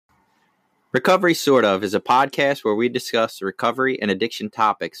Recovery Sort Of is a podcast where we discuss recovery and addiction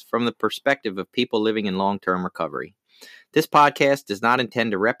topics from the perspective of people living in long-term recovery. This podcast does not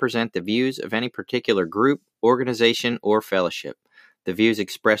intend to represent the views of any particular group, organization, or fellowship. The views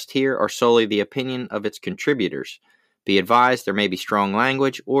expressed here are solely the opinion of its contributors. Be advised there may be strong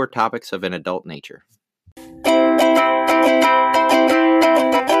language or topics of an adult nature.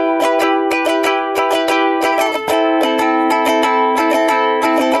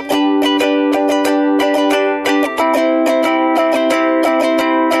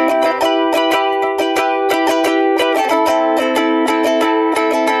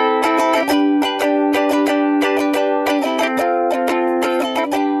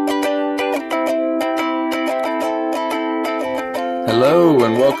 Hello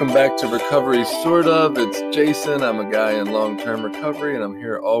and welcome back to Recovery Sort Of. It's Jason. I'm a guy in long-term recovery and I'm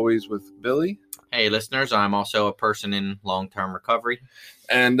here always with Billy. Hey listeners, I'm also a person in long-term recovery.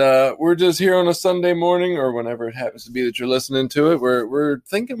 And we're just here on a Sunday morning or whenever it happens to be that you're listening to it. We're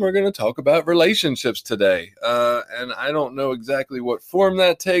thinking we're going to talk about relationships today. And I don't know exactly what form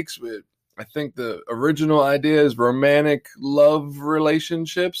that takes. I think the original idea is romantic love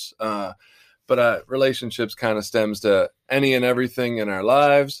relationships. But relationships kind of stems to any and everything in our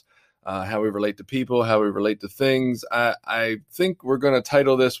lives, how we relate to people, how we relate to things. I think we're going to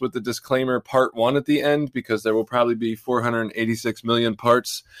title this with the disclaimer part 1 at the end, because there will probably be 486 million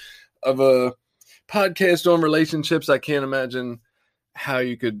parts of a podcast on relationships. I can't imagine how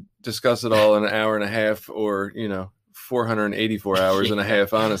you could discuss it all in an hour and a half or, 484 hours and a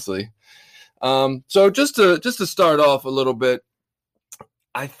half, honestly. So just to start off a little bit,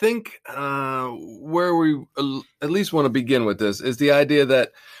 I think where we at least want to begin with this is the idea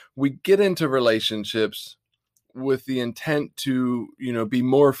that we get into relationships with the intent to, be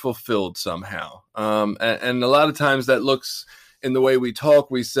more fulfilled somehow. And a lot of times that looks in the way we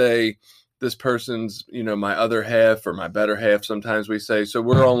talk. We say this person's, my other half or my better half. Sometimes we say, so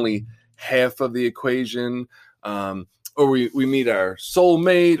we're only half of the equation. Or we meet our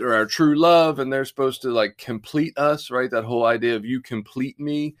soulmate or our true love, and they're supposed to complete us, right? That whole idea of you complete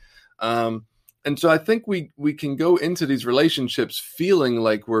me. And so I think we can go into these relationships feeling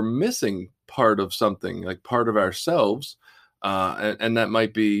like we're missing part of something, like part of ourselves. And that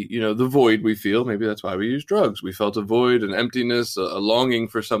might be, the void we feel. Maybe that's why we use drugs. We felt a void, an emptiness, a longing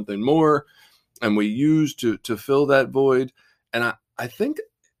for something more, and we use to fill that void. And I think,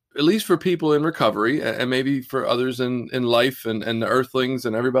 at least for people in recovery and maybe for others in life and the earthlings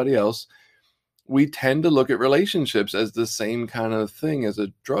and everybody else, we tend to look at relationships as the same kind of thing as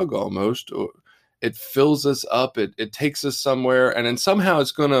a drug almost. It fills us up. It takes us somewhere, and then somehow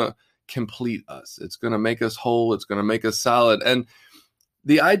it's going to complete us. It's going to make us whole. It's going to make us solid. And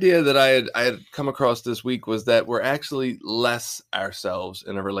the idea that I had come across this week was that we're actually less ourselves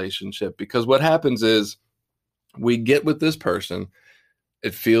in a relationship, because what happens is we get with this person.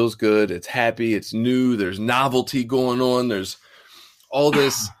 It feels good. It's happy. It's new. There's novelty going on. There's all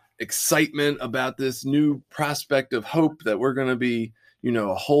this excitement about this new prospect of hope that we're going to be,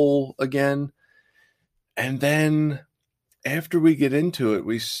 whole again. And then after we get into it,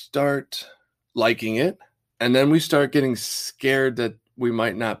 we start liking it. And then we start getting scared that we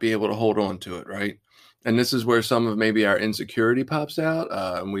might not be able to hold on to it, right? And this is where some of maybe our insecurity pops out.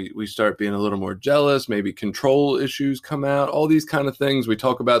 And we start being a little more jealous. Maybe control issues come out. All these kind of things we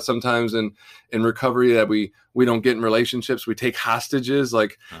talk about sometimes in recovery that we don't get in relationships. We take hostages.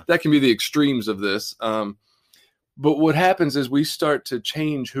 That can be the extremes of this. But what happens is we start to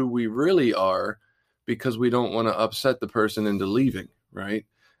change who we really are because we don't want to upset the person into leaving, right?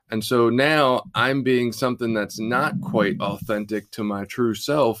 And so now I'm being something that's not quite authentic to my true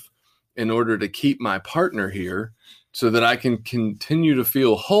self, in order to keep my partner here so that I can continue to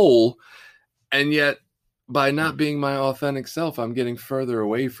feel whole. And yet by not being my authentic self, I'm getting further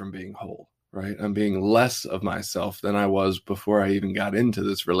away from being whole, right? I'm being less of myself than I was before I even got into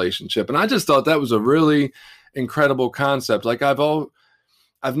this relationship. And I just thought that was a really incredible concept.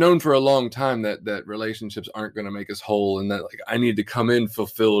 I've known for a long time that relationships aren't going to make us whole, and that I need to come in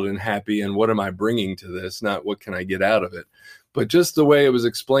fulfilled and happy. And what am I bringing to this? Not what can I get out of it? But just the way it was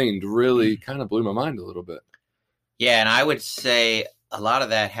explained really kind of blew my mind a little bit. Yeah, and I would say a lot of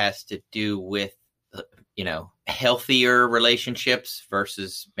that has to do with, healthier relationships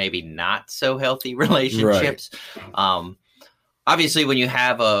versus maybe not so healthy relationships. Right. Obviously, when you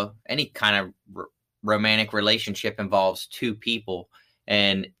have any kind of romantic relationship involves two people,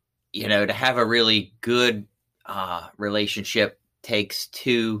 and, to have a really good relationship takes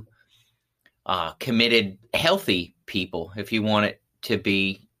two committed, healthy people, if you want it to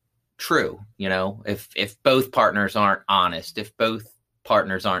be true. If both partners aren't honest, if both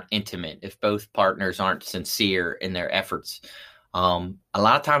partners aren't intimate, if both partners aren't sincere in their efforts. A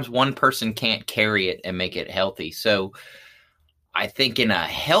lot of times one person can't carry it and make it healthy. So I think in a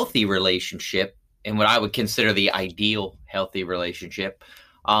healthy relationship, and what I would consider the ideal healthy relationship,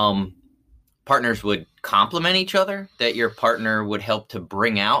 partners would complement each other, that your partner would help to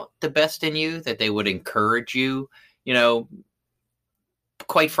bring out the best in you, that they would encourage you.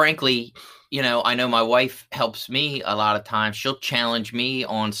 Quite frankly, I know my wife helps me a lot of times. She'll challenge me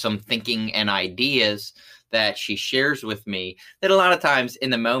on some thinking and ideas that she shares with me that a lot of times in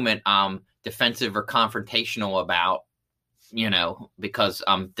the moment I'm defensive or confrontational about, because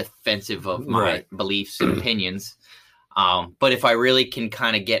I'm defensive of my beliefs and opinions. But if I really can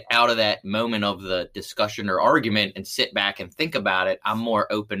kind of get out of that moment of the discussion or argument and sit back and think about it, I'm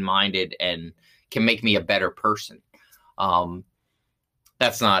more open-minded and can make me a better person.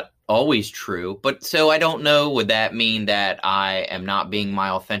 That's not always true, but so I don't know, would that mean that I am not being my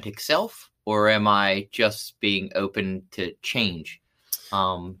authentic self, or am I just being open to change?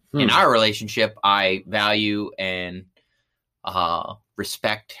 In our relationship, I value and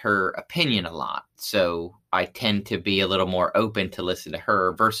respect her opinion a lot. So I tend to be a little more open to listen to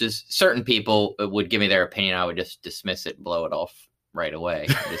her versus certain people would give me their opinion. I would just dismiss it, blow it off right away.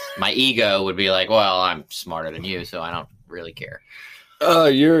 My ego would be like, well, I'm smarter than you, so I don't really care.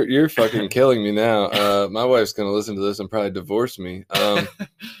 You're fucking killing me now. My wife's going to listen to this and probably divorce me.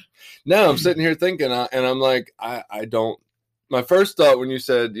 Now I'm sitting here thinking, and I'm like, I don't. My first thought when you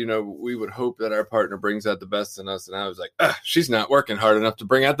said, we would hope that our partner brings out the best in us, and I was like, she's not working hard enough to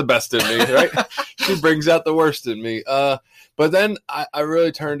bring out the best in me, right? She brings out the worst in me. But then I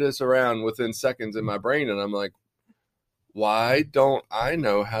really turned this around within seconds in my brain, and I'm like, why don't I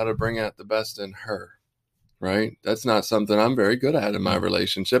know how to bring out the best in her? Right? That's not something I'm very good at in my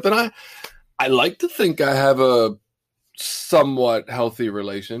relationship, and I like to think I have a somewhat healthy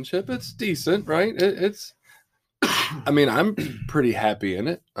relationship. It's decent, right? I'm pretty happy in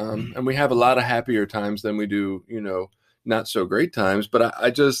it. And we have a lot of happier times than we do, not so great times, but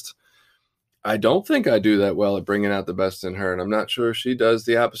I don't think I do that well at bringing out the best in her. And I'm not sure she does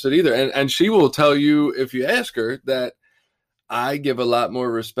the opposite either. And she will tell you, if you ask her, that I give a lot more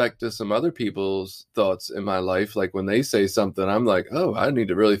respect to some other people's thoughts in my life. Like when they say something, I'm like, oh, I need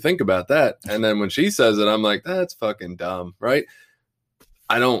to really think about that. And then when she says it, I'm like, that's fucking dumb, right?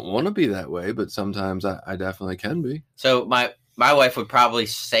 I don't want to be that way, but sometimes I definitely can be. So my wife would probably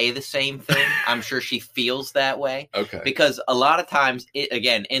say the same thing. I'm sure she feels that way. Okay. Because a lot of times,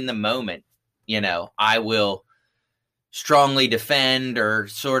 again, in the moment, I will strongly defend or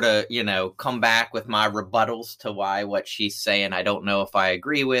sort of, come back with my rebuttals to why what she's saying I don't know if I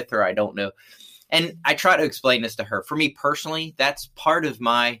agree with, or I don't know. And I try to explain this to her. For me personally, that's part of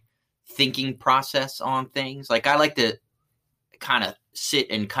my thinking process on things. Like I like to kind of sit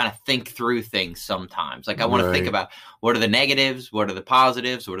and kind of think through things sometimes. Like I want to think about what are the negatives, what are the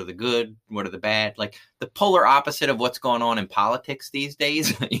positives, what are the good, what are the bad, like the polar opposite of what's going on in politics these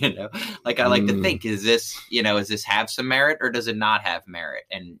days. Like I like to think, is this have some merit or does it not have merit?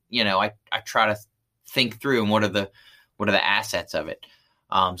 And, I try to think through and what are the assets of it.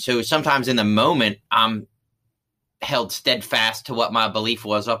 So sometimes in the moment I'm held steadfast to what my belief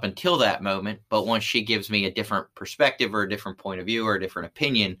was up until that moment. But once she gives me a different perspective or a different point of view or a different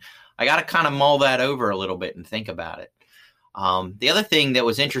opinion, I got to kind of mull that over a little bit and think about it. The other thing that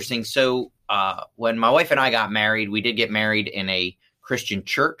was interesting, so when my wife and I got married, we did get married in a Christian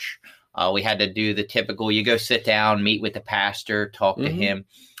church. We had to do the typical, you go sit down, meet with the pastor, talk to him.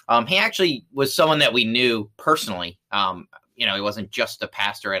 He actually was someone that we knew personally. He wasn't just a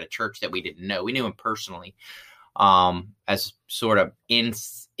pastor at a church that we didn't know. We knew him personally. As sort of in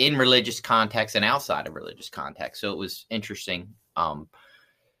religious context and outside of religious context. So it was interesting.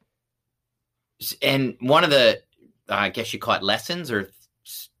 And one of the, I guess you call it lessons or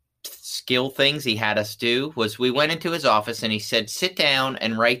skill things he had us do was we went into his office and he said, sit down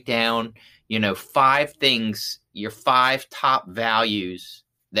and write down, 5 things, your 5 top values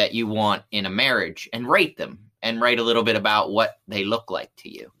that you want in a marriage, and rate them and write a little bit about what they look like to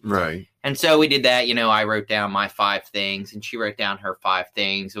you. Right. And so we did that. I wrote down my 5 things and she wrote down her 5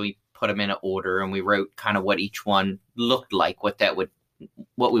 things. And we put them in an order and we wrote kind of what each one looked like,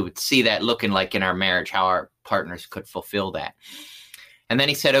 what we would see that looking like in our marriage, how our partners could fulfill that. And then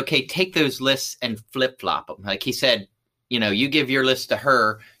he said, okay, take those lists and flip flop them. Like he said, you give your list to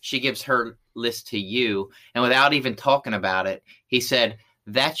her, she gives her list to you. And without even talking about it, he said,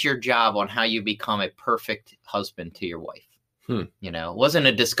 that's your job on how you become a perfect husband to your wife. It wasn't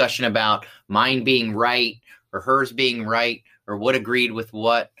a discussion about mine being right or hers being right or what agreed with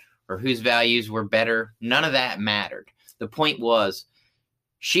what or whose values were better. None of that mattered. The point was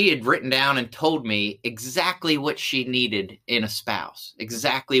she had written down and told me exactly what she needed in a spouse,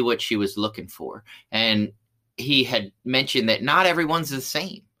 exactly what she was looking for. And he had mentioned that not everyone's the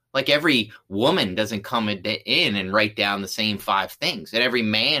same. Like every woman doesn't come in and write down the same 5 things, and every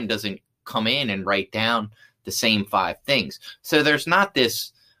man doesn't come in and write down the same 5 things. So there's not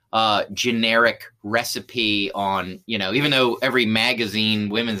this generic recipe on, even though every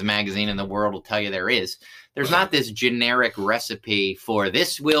women's magazine in the world will tell you there's not this generic recipe for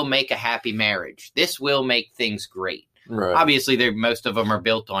this will make a happy marriage. This will make things great. Right. Obviously, most of them are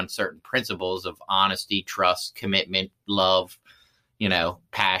built on certain principles of honesty, trust, commitment, love,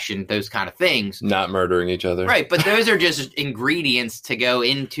 passion, those kind of things. Not murdering each other. Right. But those are just ingredients to go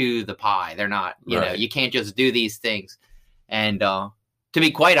into the pie. They're not, you can't just do these things. And to be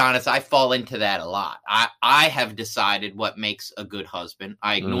quite honest, I fall into that a lot. I have decided what makes a good husband.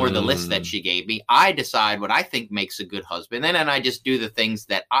 I ignore the list that she gave me. I decide what I think makes a good husband. And then I just do the things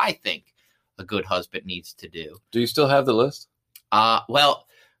that I think a good husband needs to do. Do you still have the list? Well,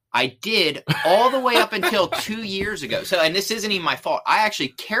 I did all the way up until 2 years ago. So, and this isn't even my fault. I actually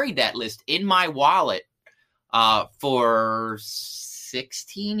carried that list in my wallet for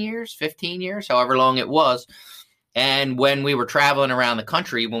 16 years, 15 years, however long it was. And when we were traveling around the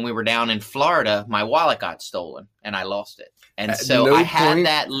country, when we were down in Florida, my wallet got stolen and I lost it. And so I had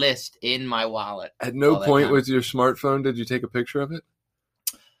that list in my wallet. At no point with your smartphone did you take a picture of it?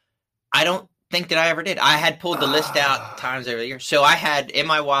 I don't think that I ever did. I had pulled the list out times over the years. So I had in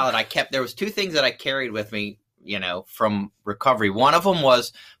my wallet, there was 2 things that I carried with me, from recovery. One of them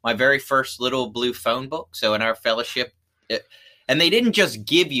was my very first little blue phone book. So in our fellowship, and they didn't just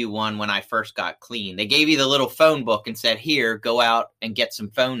give you one when I first got clean. They gave you the little phone book and said, here, go out and get some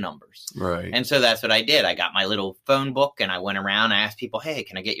phone numbers. Right. And so that's what I did. I got my little phone book and I went around and asked people, hey,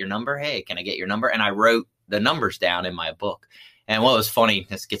 can I get your number? Hey, can I get your number? And I wrote the numbers down in my book. And what was funny,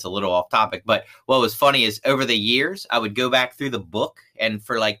 this gets a little off topic, but what was funny is over the years, I would go back through the book, and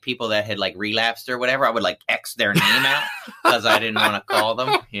for like people that had like relapsed or whatever, I would like X their name out because I didn't want to call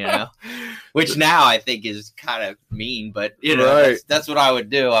them, which now I think is kind of mean, but right. that's what I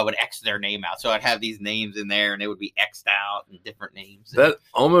would do. I would X their name out. So I'd have these names in there and it would be X'd out and different names. That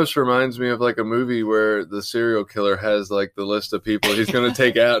almost reminds me of like a movie where the serial killer has like the list of people he's going to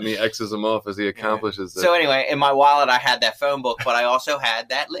take out and he X's them off as he accomplishes it. So anyway, in my wallet, I had that phone book, but I also had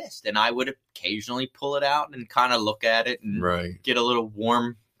that list, and I would occasionally pull it out and kind of look at it and get a little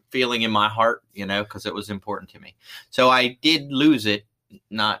warm feeling in my heart, because it was important to me. So I did lose it,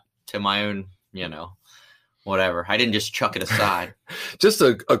 not to my own, whatever. I didn't just chuck it aside. Just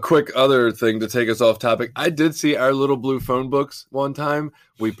a quick other thing to take us off topic. I did see our little blue phone books one time.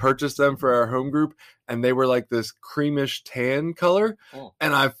 We purchased them for our home group, and they were like this creamish tan color. Oh.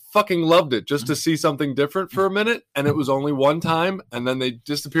 And I fucking loved it just to see something different for a minute. And it was only one time, and then they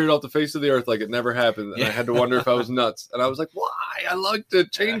disappeared off the face of the earth like it never happened. And I had to wonder if I was nuts. And I was like, why? I like to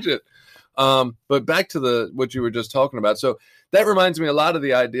change it. But back to what you were just talking about. So that reminds me a lot of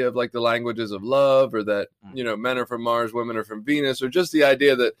the idea of like the languages of love, or that, men are from Mars, women are from Venus, or just the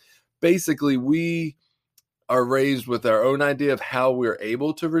idea that basically we are raised with our own idea of how we're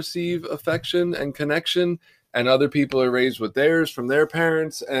able to receive affection and connection, and other people are raised with theirs from their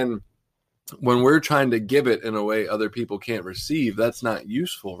parents. And when we're trying to give it in a way other people can't receive, that's not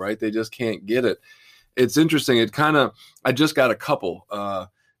useful, right? They just can't get it. It's interesting. I just got a couple,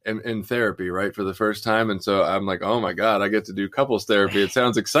 in therapy, right, for the first time. And so I'm like, oh my God, I get to do couples therapy. It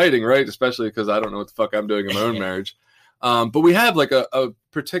sounds exciting, right? Especially because I don't know what the fuck I'm doing in my own marriage. But we have like a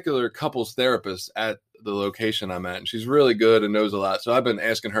particular couples therapist at the location I'm at, and she's really good and knows a lot. So I've been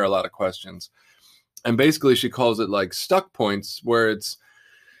asking her a lot of questions. And basically she calls it like stuck points, where it's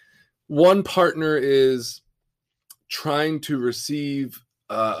one partner is trying to receive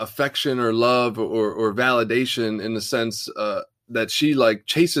affection or love or validation in the sense that she like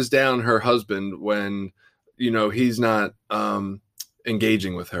chases down her husband when, he's not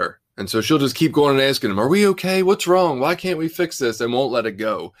engaging with her. And so she'll just keep going and asking him, are we okay? What's wrong? Why can't we fix this? And won't let it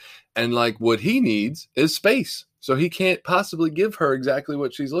go. And like what he needs is space. So he can't possibly give her exactly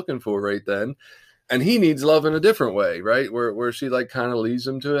what she's looking for right then. And he needs love in a different way, right? Where she like kind of leaves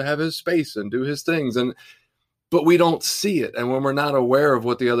him to have his space and do his things. But we don't see it. And when we're not aware of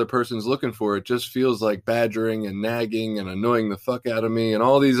what the other person's looking for, it just feels like badgering and nagging and annoying the fuck out of me and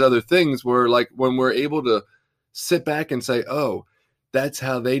all these other things, where like when we're able to sit back and say, oh, that's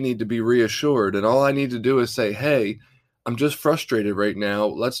how they need to be reassured. And all I need to do is say, hey, I'm just frustrated right now.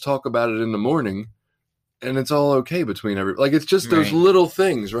 Let's talk about it in the morning. And it's all okay between everybody. Like, it's just those little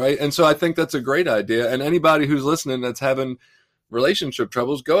things, right? And so I think that's a great idea. And anybody who's listening that's having relationship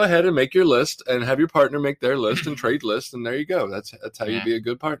troubles, go ahead and make your list and have your partner make their list and trade lists, and there you go. That's how you be a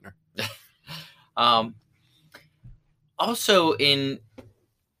good partner. Also in,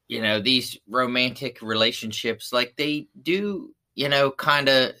 these romantic relationships, like they do, kind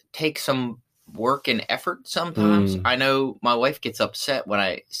of take some work and effort sometimes. I know my wife gets upset when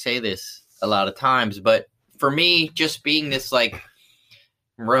I say this a lot of times, but for me, just being this like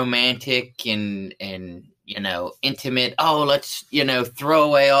romantic and intimate, let's, throw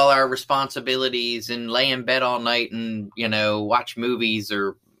away all our responsibilities and lay in bed all night and, watch movies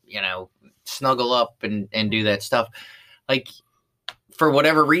or, snuggle up and do that stuff. Like, for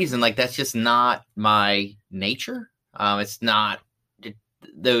whatever reason, like that's just not my nature. It's not,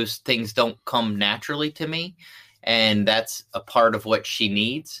 those things don't come naturally to me, and that's a part of what she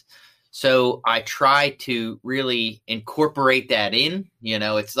needs. So I try to really incorporate that in,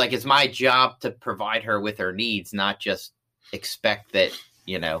 it's like, it's my job to provide her with her needs, not just expect that,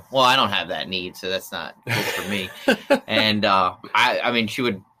 well, I don't have that need, so that's not good for me. And I mean, she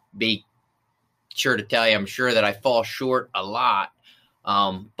would be sure to tell you, I'm sure, that I fall short a lot.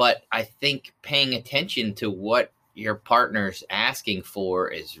 But I think paying attention to what your partner's asking for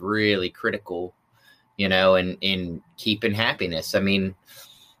is really critical, in keeping happiness. I mean,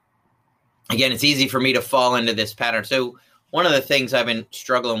 again, it's easy for me to fall into this pattern. So one of the things I've been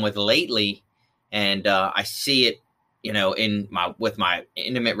struggling with lately, and I see it, with my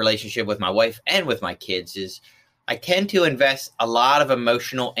intimate relationship with my wife and with my kids, is I tend to invest a lot of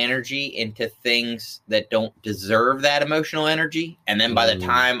emotional energy into things that don't deserve that emotional energy. And then by the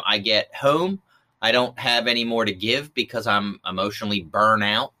time I get home, I don't have any more to give because I'm emotionally burnt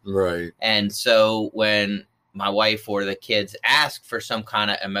out. Right. And so when my wife or the kids ask for some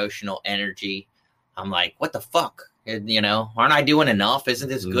kind of emotional energy, I'm like, what the fuck? Aren't I doing enough? Isn't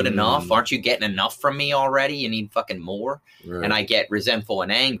this good enough? Aren't you getting enough from me already? You need fucking more. Right. And I get resentful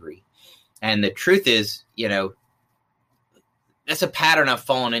and angry. And the truth is, that's a pattern I've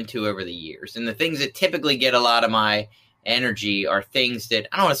fallen into over the years. And the things that typically get a lot of my energy are things that,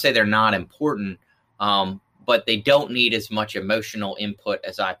 I don't want to say they're not important, but they don't need as much emotional input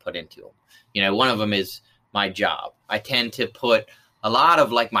as I put into them. One of them is my job. I tend to put a lot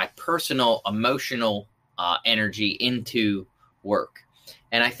of like my personal emotional energy into work.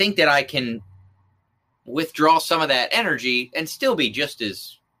 And I think that I can withdraw some of that energy and still be just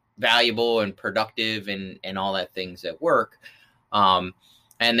as valuable and productive and all that things at work. And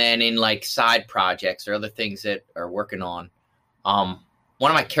then in like side projects or other things that are working on, one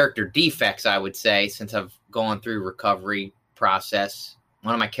of my character defects, I would say, since I've gone through recovery process,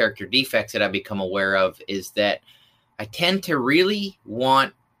 one of my character defects that I've become aware of is that I tend to really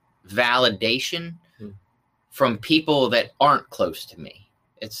want validation from people that aren't close to me.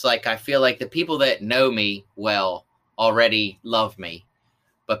 It's like, I feel like the people that know me well already love me.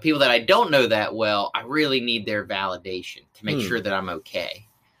 But people that I don't know that well, I really need their validation to make sure that I'm okay.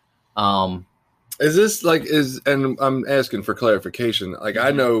 Is this like, and I'm asking for clarification. Like,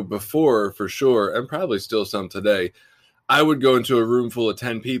 I know before for sure, and probably still some today, I would go into a room full of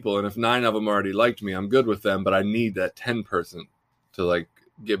 10 people, and if 9 of them already liked me, I'm good with them, but I need that 10 person to like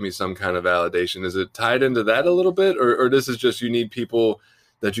give me some kind of validation. Is it tied into that a little bit? Or this is just, you need people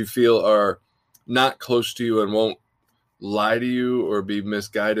that you feel are not close to you and won't lie to you or be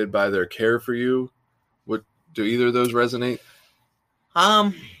misguided by their care for you? What do either of those resonate?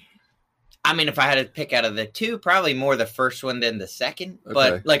 I mean, if I had to pick out of the two, probably more the first one than the second. Okay.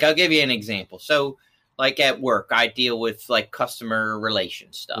 But like, I'll give you an example. So like at work, I deal with like customer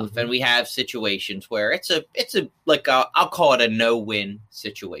relations stuff, and we have situations where it's a like I'll call it a no-win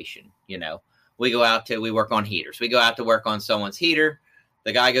situation. We work on heaters. We go out to work on someone's heater.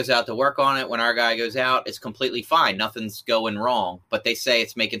 The guy goes out to work on it. When our guy goes out, it's completely fine. Nothing's going wrong. But they say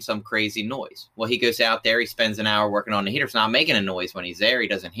it's making some crazy noise. Well, he goes out there. He spends an hour working on the heater. It's not making a noise when he's there. He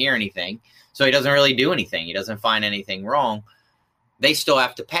doesn't hear anything. So he doesn't really do anything. He doesn't find anything wrong. They still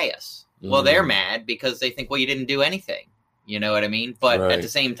have to pay us. Well, they're mad because they think, well, you didn't do anything. You know what I mean? But at the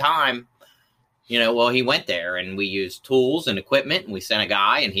same time, well, he went there and we used tools and equipment and we sent a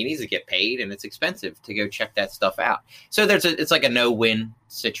guy and he needs to get paid and it's expensive to go check that stuff out. So it's like a no-win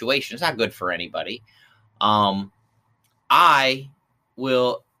situation. It's not good for anybody. I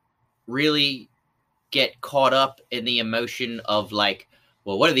will really get caught up in the emotion of like,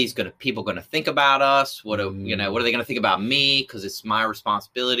 well, what are these people going to think about us? What are they going to think about me? Because it's my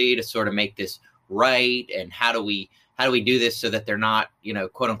responsibility to sort of make this right. And how do we do this so that they're not,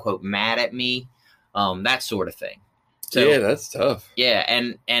 quote unquote, mad at me? That sort of thing. So, yeah, that's tough. Yeah.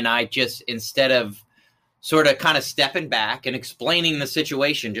 And I just, instead of sort of kind of stepping back and explaining the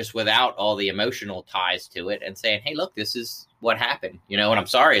situation just without all the emotional ties to it and saying, hey, look, this is what happened, you know, and I'm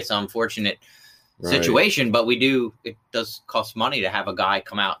sorry, it's an unfortunate situation, but it does cost money to have a guy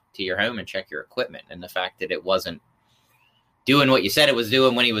come out to your home and check your equipment. And the fact that it wasn't doing what you said it was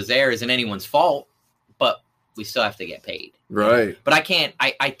doing when he was there isn't anyone's fault, but we still have to get paid. Right. But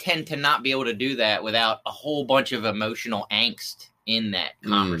I tend to not be able to do that without a whole bunch of emotional angst in that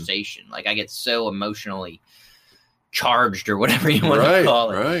conversation. Like I get so emotionally charged or whatever you want to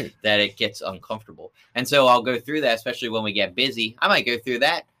call it, that it gets uncomfortable. And so I'll go through that, especially when we get busy. I might go through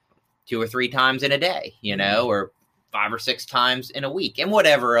that 2 or 3 times in a day, you know, or 5 or 6 times in a week, and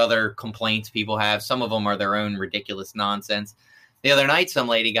whatever other complaints people have. Some of them are their own ridiculous nonsense. The other night, some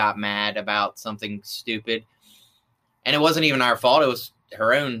lady got mad about something stupid, and it wasn't even our fault. It was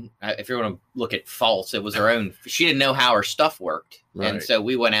her own. If you want to look at faults, it was her own. She didn't know how her stuff worked. And so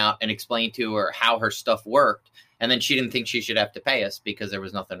we went out and explained to her how her stuff worked. And then she didn't think she should have to pay us because there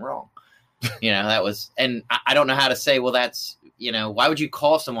was nothing wrong. You know, that was, and I don't know how to say, well, that's, you know, why would you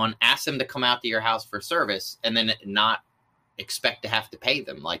call someone, ask them to come out to your house for service, and then not expect to have to pay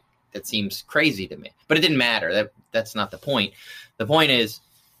them? Like, that seems crazy to me. But it didn't matter. That's not the point. The point is,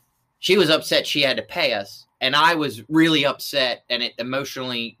 she was upset she had to pay us, and I was really upset, and it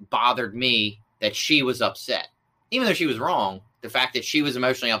emotionally bothered me that she was upset. Even though she was wrong, the fact that she was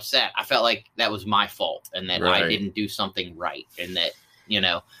emotionally upset, I felt like that was my fault, and that I didn't do something right, and that, you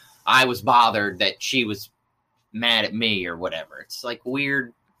know, I was bothered that she was mad at me or whatever. It's like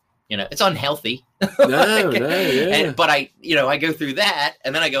weird, you know, it's unhealthy. But I go through that,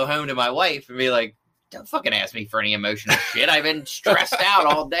 and then I go home to my wife and be like, don't fucking ask me for any emotional shit. I've been stressed out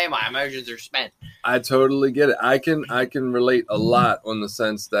all day. My emotions are spent. I totally get it. I can relate a lot on the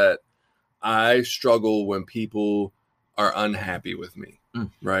sense that I struggle when people are unhappy with me,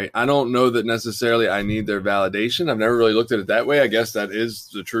 right? I don't know that necessarily I need their validation. I've never really looked at it that way. I guess that is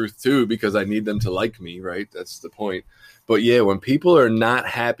the truth too, because I need them to like me, right? That's the point. But yeah, when people are not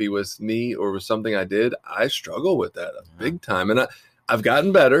happy with me or with something I did, I struggle with that big time. And I've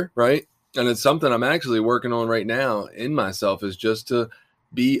gotten better, right? And it's something I'm actually working on right now in myself, is just to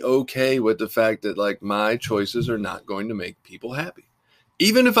be okay with the fact that, like, my choices are not going to make people happy.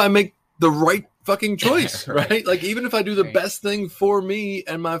 Even if I make the right fucking choice, right? Like, even if I do the best thing for me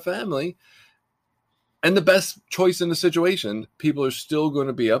and my family and the best choice in the situation, people are still going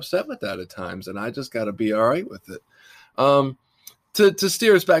to be upset with that at times. And I just got to be all right with it. To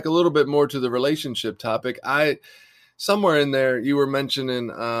steer us back a little bit more to the relationship topic, somewhere in there, you were mentioning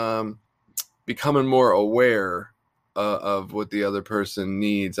becoming more aware of what the other person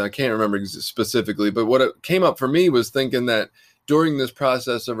needs. I can't remember specifically, but what it came up for me was thinking that during this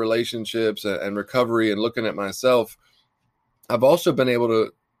process of relationships and recovery and looking at myself, I've also been able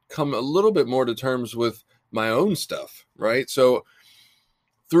to come a little bit more to terms with my own stuff, right? So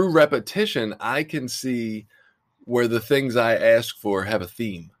through repetition, I can see where the things I ask for have a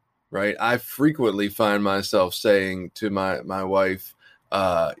theme, right? I frequently find myself saying to my wife,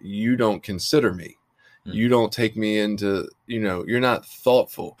 you don't consider me. You don't take me into, you're not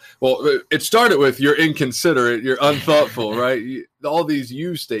thoughtful. Well, it started with you're inconsiderate, you're unthoughtful, right? All these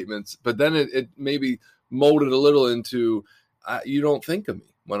you statements, but then it maybe molded a little into you don't think of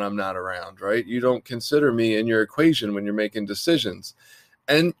me when I'm not around, right? You don't consider me in your equation when you're making decisions.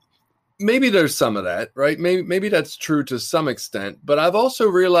 And maybe there's some of that, right? Maybe that's true to some extent, but I've also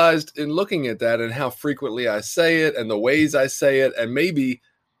realized in looking at that and how frequently I say it and the ways I say it, and maybe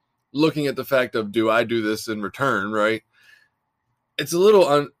looking at the fact of, do I do this in return, right? It's a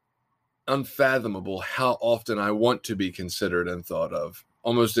little unfathomable how often I want to be considered and thought of,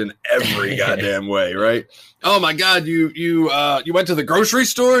 almost in every goddamn way, right? Oh my God, you went to the grocery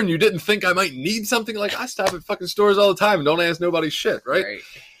store and you didn't think I might need something? Like, I stop at fucking stores all the time and don't ask nobody shit, right?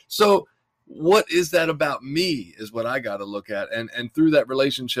 So what is that about me is what I got to look at. And through that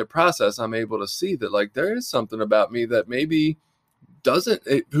relationship process, I'm able to see that, like, there is something about me that maybe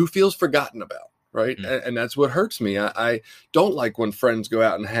who feels forgotten about, right? And that's what hurts me. I don't like when friends go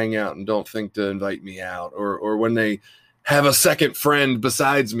out and hang out and don't think to invite me out, or when they have a second friend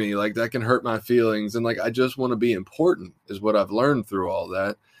besides me, like, that can hurt my feelings. And, like, I just want to be important is what I've learned through all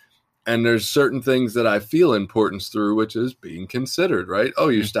that. And there's certain things that I feel importance through, which is being considered, right? Oh,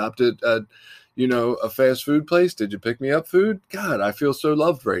 you stopped at a fast food place. Did you pick me up food? God, I feel so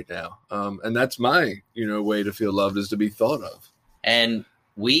loved right now. And that's my, way to feel loved, is to be thought of. And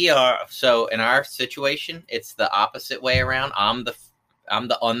so in our situation, it's the opposite way around. I'm the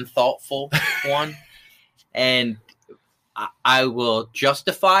unthoughtful one. And I will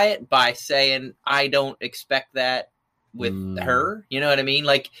justify it by saying I don't expect that with her. You know what I mean?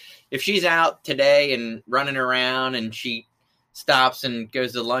 Like, if she's out today and running around and she stops and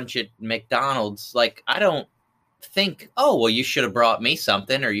goes to lunch at McDonald's, like, I don't think, oh, well, you should have brought me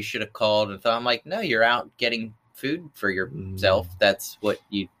something, or you should have called. And so I'm like, no, you're out getting food for yourself. That's what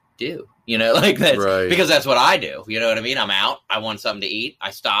you do, like that's right. Because that's what I do. You know what I mean? I'm out. I want something to eat. I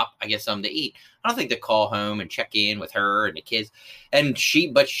stop. I get something to eat. I don't think to call home and check in with her and the kids. And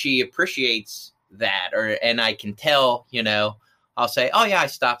she appreciates that. And I can tell, I'll say, oh yeah, I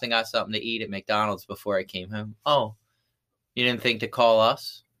stopped and got something to eat at McDonald's before I came home. Oh, you didn't think to call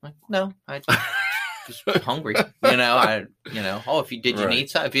us? I'm like, no, I just hungry. If you need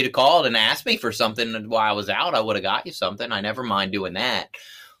something, if you'd have called and asked me for something while I was out, I would have got you something. I never mind doing that.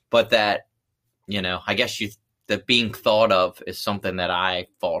 But that, I guess the being thought of is something that I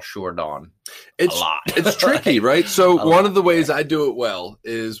fall short on a lot. It's tricky, right? So one of the ways I do it well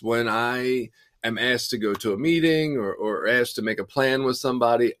is when I am asked to go to a meeting or asked to make a plan with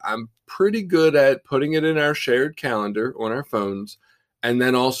somebody, I'm pretty good at putting it in our shared calendar on our phones and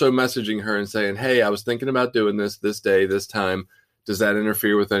then also messaging her and saying, hey, I was thinking about doing this day, this time. Does that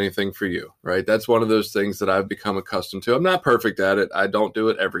interfere with anything for you, right? That's one of those things that I've become accustomed to. I'm not perfect at it. I don't do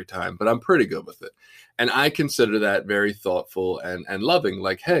it every time, but I'm pretty good with it. And I consider that very thoughtful and loving.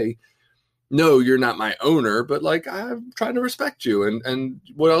 Like, hey, no, you're not my owner, but like, I'm trying to respect you. And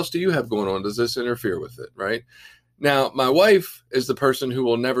what else do you have going on? Does this interfere with it, right? Now, my wife is the person who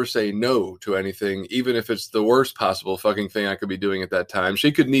will never say no to anything, even if it's the worst possible fucking thing I could be doing at that time.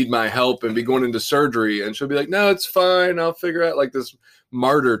 She could need my help and be going into surgery, and she'll be like, no, it's fine. I'll figure out, like this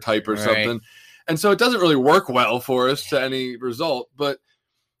martyr type or something. And so it doesn't really work well for us to any result, but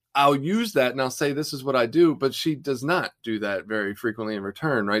I'll use that and I'll say, this is what I do, but she does not do that very frequently in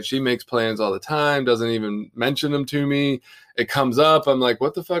return, right? She makes plans all the time, doesn't even mention them to me. It comes up. I'm like,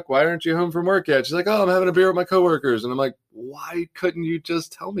 what the fuck? Why aren't you home from work yet? She's like, oh, I'm having a beer with my coworkers. And I'm like, why couldn't you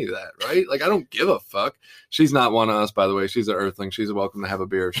just tell me that, right? Like, I don't give a fuck. She's not one of us, by the way. She's an earthling. She's welcome to have a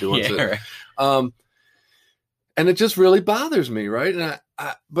beer if she wants it. Right. And it just really bothers me, right? And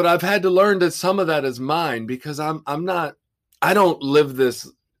but I've had to learn that some of that is mine because I don't live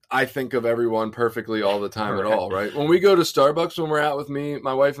this I think of everyone perfectly all the time at all, right? When we go to Starbucks, when we're out with me,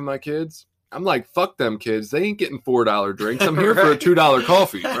 my wife, and my kids, I'm like, fuck them kids. They ain't getting $4 drinks. I'm here for a $2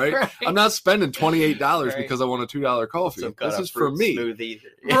 coffee, right? I'm not spending $28 because I want a $2 coffee. This is for me.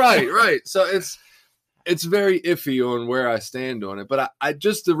 Right. So it's very iffy on where I stand on it. But I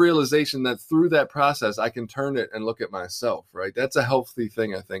just the realization that through that process, I can turn it and look at myself, right? That's a healthy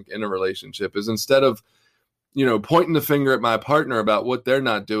thing, I think, in a relationship is instead of pointing the finger at my partner about what they're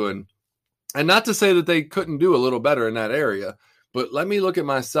not doing. And not to say that they couldn't do a little better in that area, but let me look at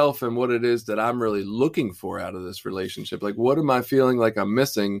myself and what it is that I'm really looking for out of this relationship. Like, what am I feeling like I'm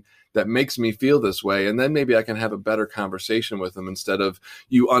missing that makes me feel this way? And then maybe I can have a better conversation with them instead of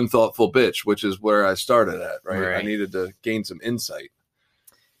you unthoughtful bitch, which is where I started at, right? I needed to gain some insight.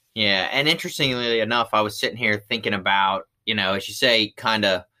 Yeah. And interestingly enough, I was sitting here thinking about, as you say, kind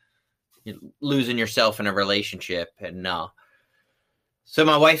of losing yourself in a relationship. And so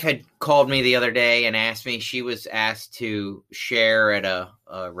my wife had called me the other day and asked me, she was asked to share at a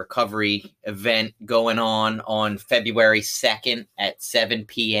recovery event going on February 2nd at 7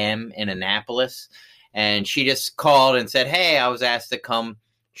 p.m. in Annapolis. And she just called and said, hey, I was asked to come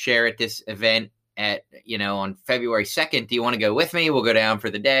share at this event at, on February 2nd. Do you want to go with me? We'll go down for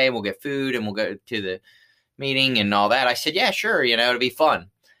the day. We'll get food and we'll go to the meeting and all that. I said, yeah, sure. It'll be fun.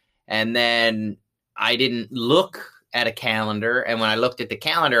 And then I didn't look at a calendar. And when I looked at the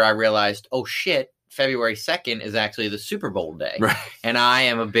calendar, I realized, oh, shit, February 2nd is actually the Super Bowl day. Right. And I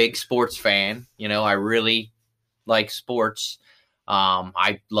am a big sports fan. I really like sports.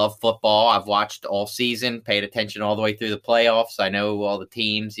 I love football. I've watched all season, paid attention all the way through the playoffs. I know all the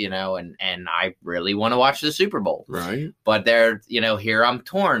teams, and I really want to watch the Super Bowl. Right. But here I'm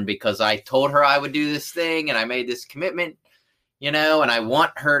torn because I told her I would do this thing and I made this commitment. And I want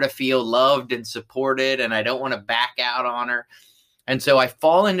her to feel loved and supported, and I don't want to back out on her. And so I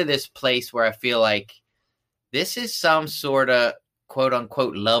fall into this place where I feel like this is some sort of quote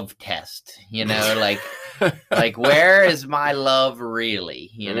unquote love test, like where is my love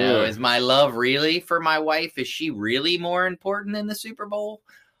really? Is my love really for my wife? Is she really more important than the Super Bowl?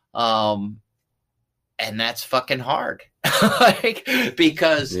 And that's fucking hard.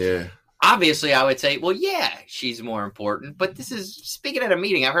 Because obviously, I would say, well, yeah, she's more important. But this is speaking at a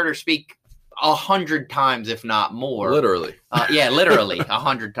meeting. I've heard her speak 100 times, if not more. Literally. Literally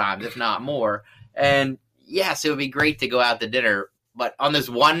 100 times, if not more. And yes, it would be great to go out to dinner. But on this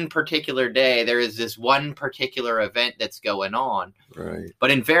one particular day, there is this one particular event that's going on. Right.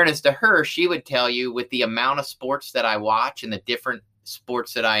 But in fairness to her, she would tell you with the amount of sports that I watch and the different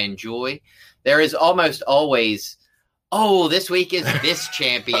sports that I enjoy, there is almost always oh, this week is this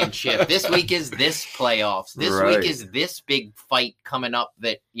championship. This week is this playoffs. This week is this big fight coming up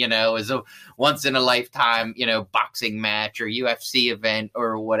that, is a once in a lifetime, boxing match or UFC event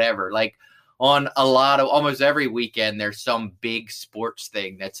or whatever. Like on almost every weekend, there's some big sports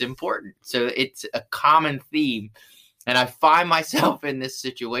thing that's important. So it's a common theme. And I find myself in this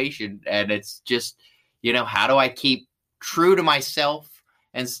situation, and it's just, how do I keep true to myself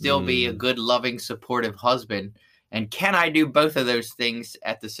and still be a good, loving, supportive husband? And can I do both of those things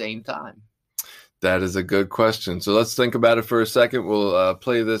at the same time? That is a good question. So let's think about it for a second. We'll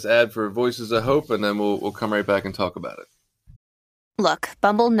play this ad for Voices of Hope, and then we'll come right back and talk about it. Look,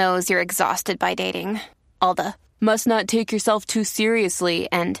 Bumble knows you're exhausted by dating. All the must not take yourself too seriously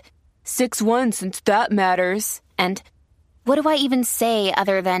and 6'1" since that matters. And what do I even say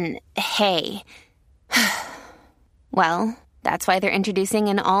other than, hey? Well, that's why they're introducing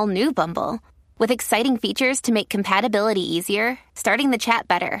an all-new Bumble. With exciting features to make compatibility easier, starting the chat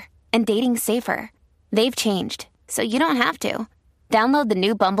better, and dating safer. They've changed, so you don't have to. Download the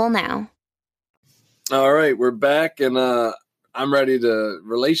new Bumble now. All right, we're back, and I'm ready to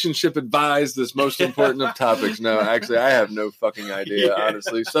relationship advise this most important of topics. No, actually, I have no fucking idea,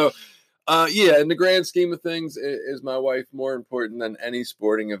 honestly. So, in the grand scheme of things, is my wife more important than any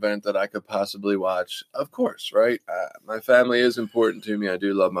sporting event that I could possibly watch? Of course, right? My family is important to me. I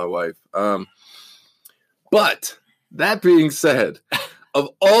do love my wife. But that being said, of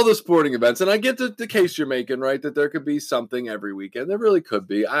all the sporting events, and I get the case you're making, right, that there could be something every weekend. There really could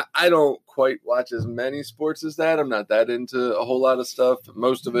be. I don't quite watch as many sports as that. I'm not that into a whole lot of stuff.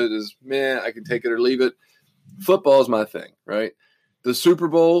 Most of it is, I can take it or leave it. Football is my thing, right? The Super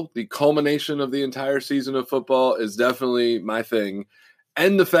Bowl, the culmination of the entire season of football, is definitely my thing.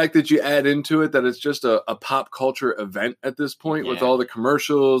 And the fact that you add into it that it's just a pop culture event at this point with all the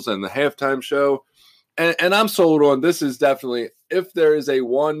commercials and the halftime show. And I'm sold on this is definitely, if there is a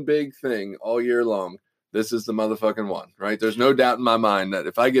one big thing all year long, this is the motherfucking one, right? There's no doubt in my mind that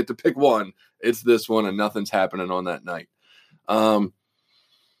if I get to pick one, it's this one and nothing's happening on that night. But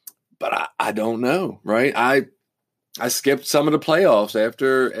I don't know, right? I skipped some of the playoffs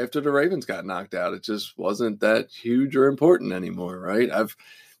after the Ravens got knocked out. It just wasn't that huge or important anymore, right? I've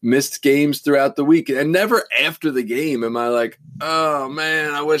missed games throughout the week, and never after the game am I like, oh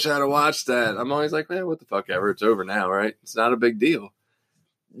man, I wish I'd have watched that. I'm always like, man, what the fuck ever, it's over now, right? It's not a big deal.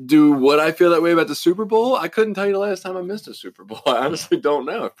 Would I feel that way about the Super Bowl? I couldn't tell you the last time I missed a Super Bowl. I honestly don't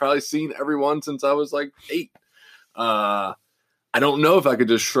know. I've probably seen every one since I was like 8. I don't know if I could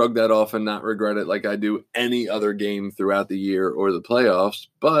just shrug that off and not regret it like I do any other game throughout the year or the playoffs,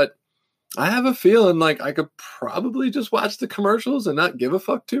 but I have a feeling like I could probably just watch the commercials and not give a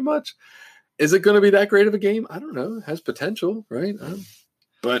fuck too much. Is it going to be that great of a game? I don't know. It has potential, right?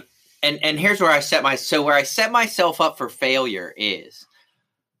 But and here's where I set myself up for failure is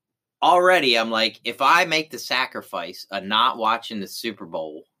already I'm like, if I make the sacrifice of not watching the Super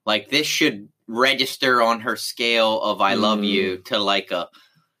Bowl, like this should register on her scale of I love you to like a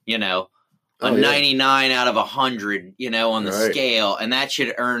 99 out of 100, on the scale. And that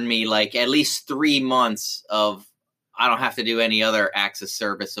should earn me like at least 3 months of, I don't have to do any other acts of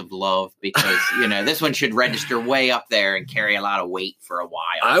service of love because, this one should register way up there and carry a lot of weight for a while.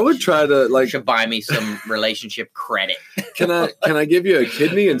 I would try to should buy me some relationship credit. Can I give you a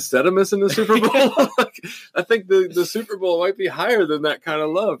kidney instead of missing the Super Bowl? I think the Super Bowl might be higher than that kind of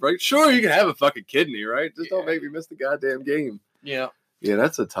love, right? Sure, you can have a fucking kidney, right? Just don't make me miss the goddamn game. Yeah. Yeah,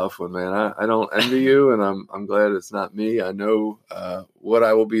 that's a tough one, man. I don't envy you, and I'm glad it's not me. I know what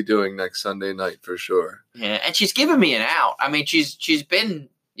I will be doing next Sunday night for sure. Yeah, and she's given me an out. I mean, she's been,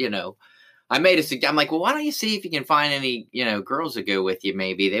 I made a suggestion. I'm like, well, why don't you see if you can find any, girls to go with you?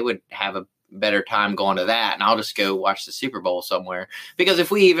 Maybe they would have a better time going to that, and I'll just go watch the Super Bowl somewhere. Because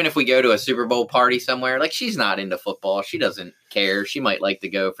if we go to a Super Bowl party somewhere, like she's not into football, she doesn't care. She might like to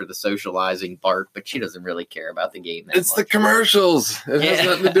go for the socializing part, but she doesn't really care about the game that much. It's the commercials. It has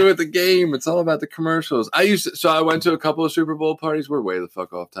nothing to do with the game. It's all about the commercials. I went to a couple of Super Bowl parties. We're way the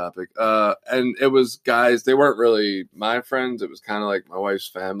fuck off topic. And it was guys, they weren't really my friends. It was kind of like my wife's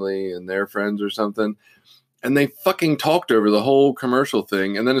family and their friends or something. And they fucking talked over the whole commercial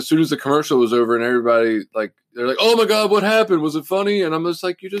thing. And then as soon as the commercial was over and everybody, they're like, oh my God, what happened? Was it funny? And I'm just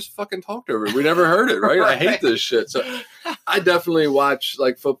like, you just fucking talked over it. We never heard it, right? I hate this shit. So I definitely watch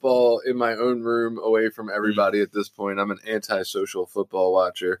football in my own room away from everybody at this point. I'm an antisocial football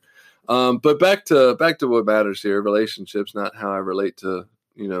watcher. But back to what matters here, relationships, not how I relate to,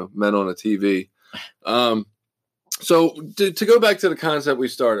 men on a TV. So to go back to the concept we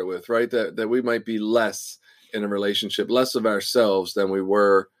started with, right? That we might be less in a relationship, less of ourselves than we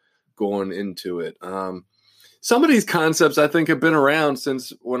were going into it. some of these concepts I think have been around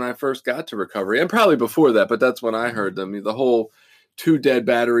since when I first got to recovery, and probably before that, but that's when I heard them. The whole 2 dead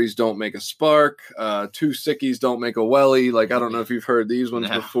batteries don't make a spark, 2 sickies don't make a welly. Like, I don't know if you've heard these ones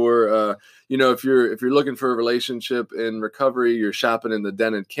before. If you're looking for a relationship in recovery, you're shopping in the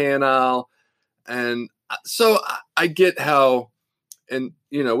den and can aisle. And so I get how, and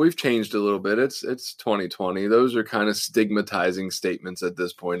we've changed a little bit. It's 2020. Those are kind of stigmatizing statements at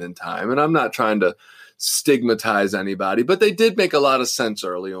this point in time. And I'm not trying to stigmatize anybody, but they did make a lot of sense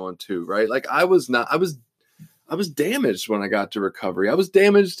early on too, right? Like I was damaged when I got to recovery. I was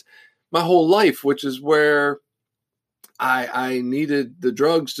damaged my whole life, which is where I needed the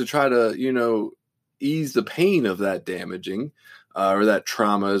drugs to try to, ease the pain of that damaging or that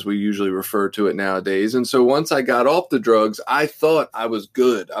trauma, as we usually refer to it nowadays. And so once I got off the drugs, I thought I was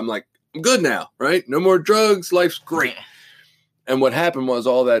good. I'm like, I'm good now, right? No more drugs. Life's great. And what happened was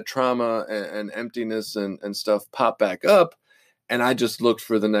all that trauma and emptiness and stuff popped back up. And I just looked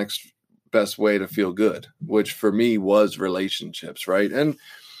for the next best way to feel good, which for me was relationships, right? And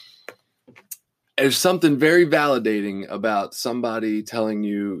there's something very validating about somebody telling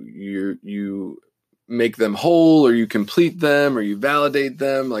you make them whole, or you complete them, or you validate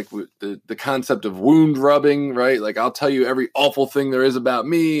them, like the concept of wound rubbing, right? Like, I'll tell you every awful thing there is about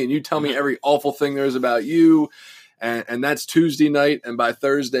me, and you tell me every awful thing there is about you. And that's Tuesday night, and by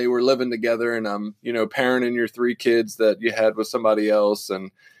Thursday we're living together, and I'm, parenting your 3 kids that you had with somebody else. And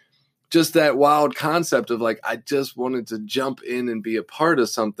just that wild concept of like, I just wanted to jump in and be a part of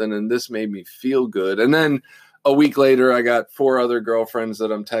something, and this made me feel good. And then a week later, I got 4 other girlfriends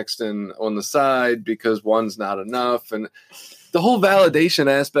that I'm texting on the side because one's not enough. And the whole validation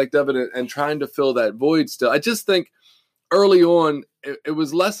aspect of it and trying to fill that void still, I just think early on, it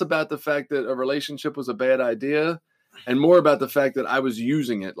was less about the fact that a relationship was a bad idea and more about the fact that I was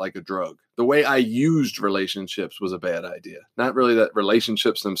using it like a drug. The way I used relationships was a bad idea. Not really that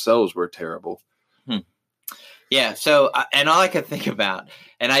relationships themselves were terrible. Yeah. So, and all I could think about,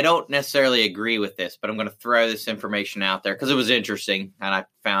 and I don't necessarily agree with this, but I'm going to throw this information out there because it was interesting and I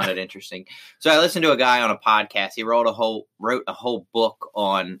found it interesting. So I listened to a guy on a podcast. He wrote a whole book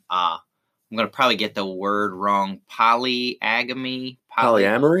on, I'm going to probably get the word wrong, polyamory,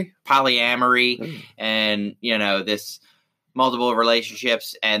 and, this multiple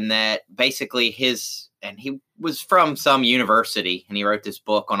relationships, and that basically and he was from some university, and he wrote this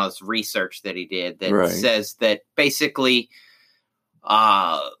book on this research that he did that says that basically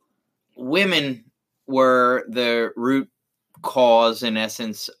women were the root cause, in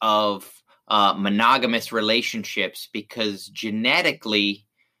essence, of monogamous relationships because genetically,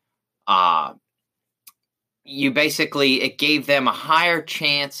 it gave them a higher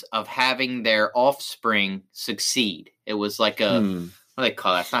chance of having their offspring succeed. It was like what do they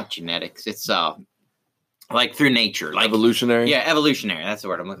call that? It's not genetics. It's like through nature, like evolutionary. Yeah, evolutionary. That's the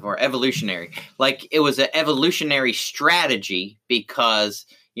word I'm looking for. Evolutionary. Like it was an evolutionary strategy because,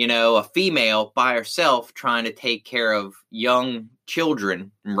 a female by herself trying to take care of young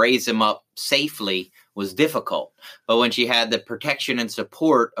children and raise them up safely was difficult. But when she had the protection and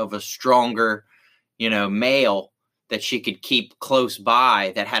support of a stronger, male that she could keep close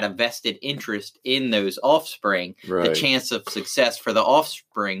by that had a vested interest in those offspring, the chance of success for the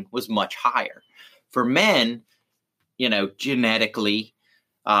offspring was much higher. For men, genetically,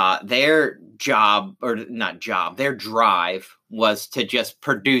 their drive was to just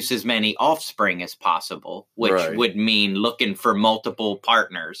produce as many offspring as possible, which would mean looking for multiple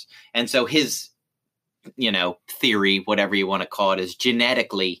partners. And so his, theory, whatever you want to call it, is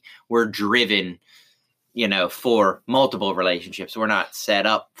genetically we're driven, for multiple relationships. We're not set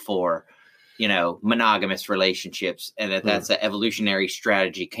up for, monogamous relationships, and that's an evolutionary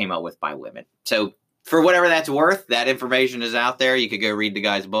strategy came up with by women. So for whatever that's worth, that information is out there. You could go read the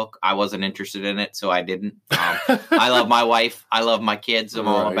guy's book. I wasn't interested in it, so I didn't. I love my wife. I love my kids. I'm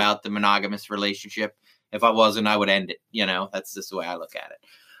all about the monogamous relationship. If I wasn't, I would end it. That's just the way I look at it.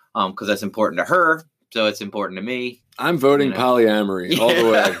 Because that's important to her, so it's important to me. I'm voting polyamory all the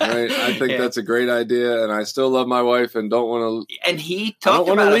way, right? I think that's a great idea, and I still love my wife and don't want to. And he talked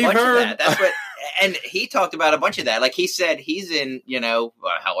about a bunch of that. That's what. And he talked about a bunch of that. Like he said, he's in,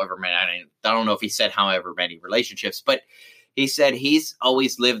 however many. I don't know if he said however many relationships, but he said he's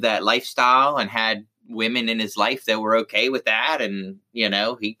always lived that lifestyle and had women in his life that were okay with that, and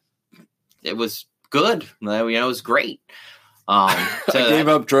it was good. It was great. So I gave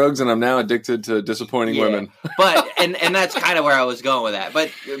up drugs and I'm now addicted to disappointing women. But and that's kind of where I was going with that.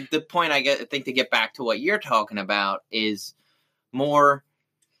 But the point I think to get back to what you're talking about is more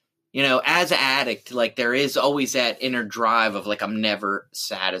as an addict, like there is always that inner drive of like, I'm never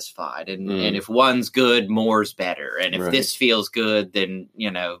satisfied. And if one's good, more's better. And if this feels good, then,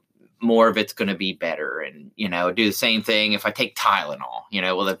 more of it's going to be better. And, do the same thing if I take Tylenol,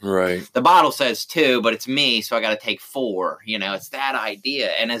 the bottle says 2, but it's me. So I got to take 4, it's that idea.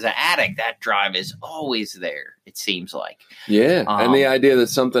 And as an addict, that drive is always there. It seems like. Yeah. And the idea that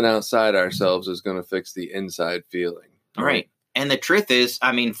something outside ourselves is going to fix the inside feeling. Right. And the truth is,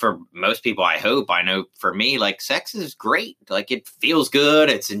 I mean, for most people, I know for me, like sex is great. Like it feels good.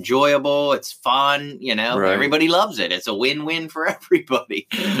 It's enjoyable. It's fun. Everybody loves it. It's a win-win for everybody.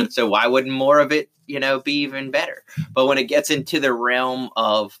 So why wouldn't more of it, be even better? But when it gets into the realm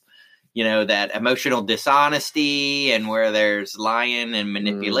of, that emotional dishonesty and where there's lying and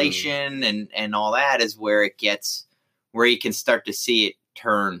manipulation and all that is where it gets, where you can start to see it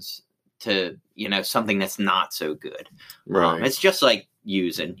turns to, something that's not so good. Right. It's just like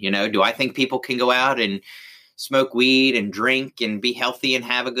using, do I think people can go out and smoke weed and drink and be healthy and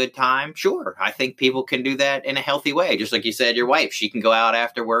have a good time? Sure. I think people can do that in a healthy way. Just like you said, your wife, she can go out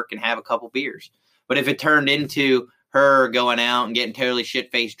after work and have a couple beers. But if it turned into her going out and getting totally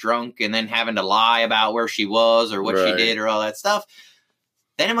shit-faced drunk and then having to lie about where she was or what she did or all that stuff,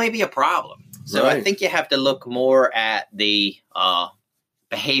 then it might be a problem. So I think you have to look more at the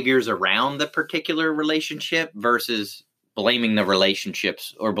behaviors around the particular relationship versus blaming the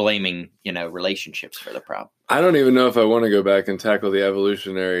relationships or blaming, relationships for the problem. I don't even know if I want to go back and tackle the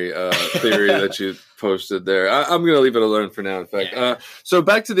evolutionary theory that you posted there. I'm going to leave it alone for now, in fact. So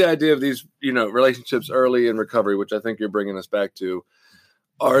back to the idea of these, relationships early in recovery, which I think you're bringing us back to.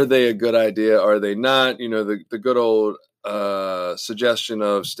 Are they a good idea? Are they not? The good old suggestion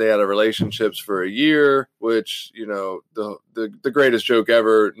of stay out of relationships for a year, which the greatest joke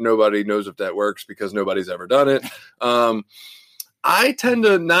ever. Nobody knows if that works because nobody's ever done it. I tend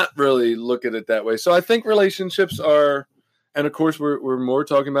to not really look at it that way. So I think relationships are, and of course we're more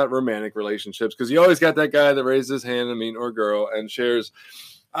talking about romantic relationships because you always got that guy that raises his hand, or girl, and shares,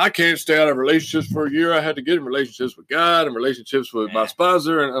 I can't stay out of relationships for a year. I had to get in relationships with God and relationships with my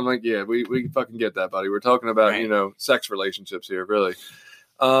sponsor. And I'm like, yeah, we fucking get that, buddy. We're talking about, sex relationships here, really.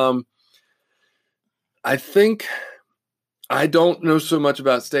 I think I don't know so much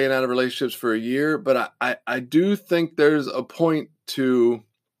about staying out of relationships for a year, but I do think there's a point to,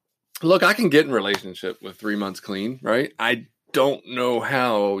 look, I can get in a relationship with 3 months clean, right? I don't know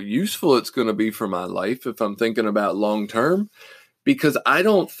how useful it's going to be for my life if I'm thinking about long term. Because I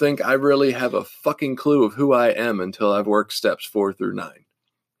don't think I really have a fucking clue of who I am until I've worked steps 4 through 9,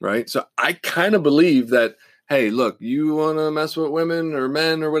 right? So I kind of believe that, hey, look, you want to mess with women or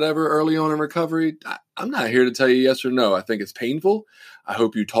men or whatever early on in recovery, I'm not here to tell you yes or no. I think it's painful. I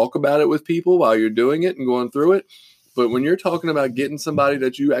hope you talk about it with people while you're doing it and going through it. But when you're talking about getting somebody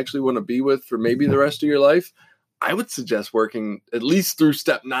that you actually want to be with for maybe the rest of your life, I would suggest working at least through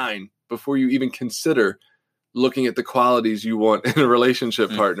step 9 before you even consider looking at the qualities you want in a relationship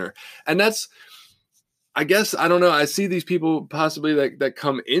partner. And that's, I guess, I don't know. I see these people possibly that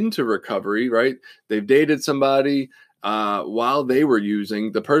come into recovery, right? They've dated somebody while they were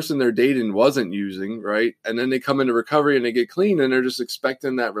using. The person they're dating wasn't using, right? And then they come into recovery and they get clean and they're just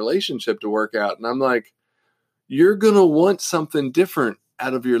expecting that relationship to work out. And I'm like, you're going to want something different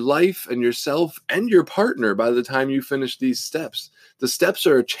out of your life and yourself and your partner by the time you finish these steps. The steps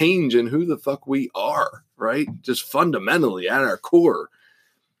are a change in who the fuck we are, right? Just fundamentally at our core.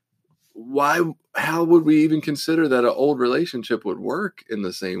 How would we even consider that an old relationship would work in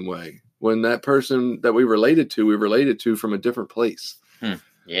the same way when that person that we related to from a different place?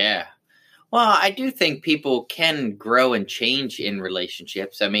 Yeah. Well, I do think people can grow and change in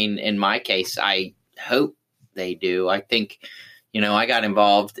relationships. I mean, in my case, I hope they do. I think, I got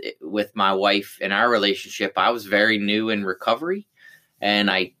involved with my wife in our relationship. I was very new in recovery, and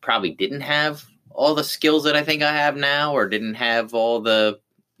I probably didn't have all the skills that I think I have now, or didn't have all the,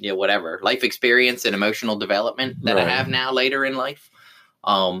 life experience and emotional development that I have now later in life.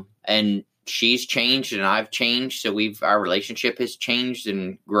 And she's changed and I've changed. So our relationship has changed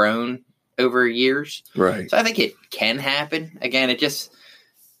and grown over years. Right. So I think it can happen. Again, it just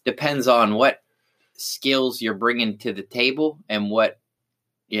depends on what skills you're bringing to the table and what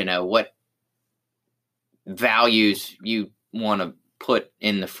values you want to put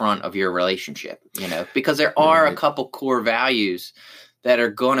in the front of your relationship, because there are a couple core values that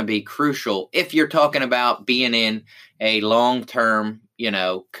are going to be crucial if you're talking about being in a long-term,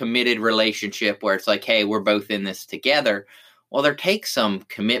 committed relationship where it's like, hey, we're both in this together. Well, there takes some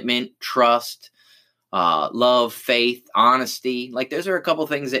commitment, trust, love, faith, honesty. Like those are a couple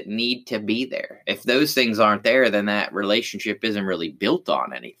things that need to be there. If those things aren't there, then that relationship isn't really built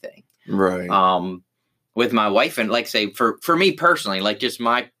on anything. Right. With my wife, and like say for me personally, like just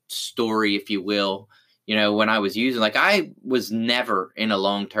my story, if you will, when I was using, like I was never in a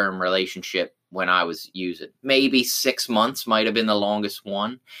long-term relationship when I was using. Maybe 6 months might have been the longest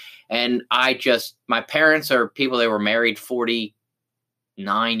one. And my parents are people that were married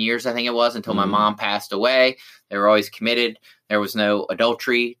 49 years, I think it was, until my mom passed away. They were always committed. There was no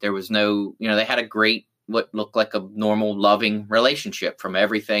adultery. There was no, they had a great, what looked like a normal, loving relationship from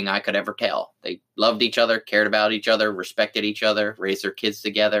everything I could ever tell. They loved each other, cared about each other, respected each other, raised their kids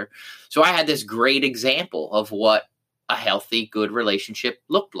together. So I had this great example of what a healthy, good relationship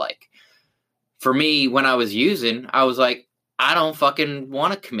looked like. For me, when I was using, I was like, I don't fucking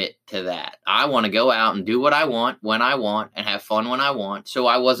want to commit to that. I want to go out and do what I want when I want and have fun when I want. So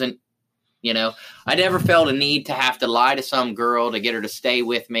I wasn't, I never felt a need to have to lie to some girl to get her to stay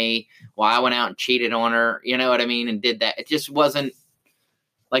with me while I went out and cheated on her. You know what I mean? And did that. It just wasn't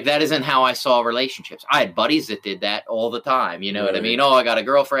like, that isn't how I saw relationships. I had buddies that did that all the time. You know what I mean? Oh, I got a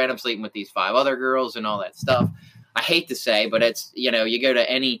girlfriend. I'm sleeping with these 5 other girls and all that stuff. I hate to say, but it's, you go to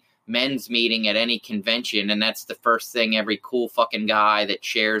any men's meeting at any convention, and that's the first thing every cool fucking guy that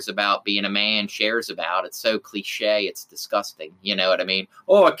shares about being a man shares about. It's so cliche, it's disgusting. You know what I mean?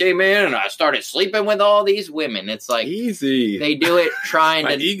 Oh, I came in and I started sleeping with all these women. It's like easy. They do it trying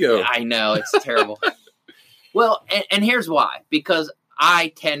My to ego. I know, it's terrible. Well, and here's why. Because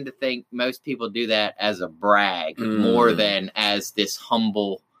I tend to think most people do that as a brag more than as this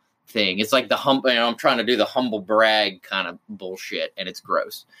humble thing. It's like I'm trying to do the humble brag kind of bullshit, and it's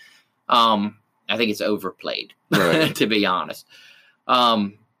gross. I think it's overplayed, right. To be honest.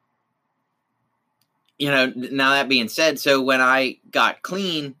 Now that being said, so when I got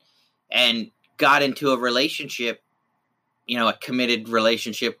clean and got into a relationship, a committed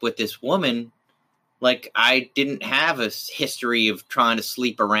relationship with this woman, like I didn't have a history of trying to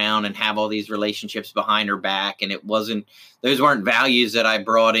sleep around and have all these relationships behind her back. And those weren't values that I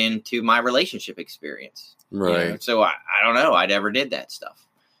brought into my relationship experience. Right. So I don't know. I never did that stuff.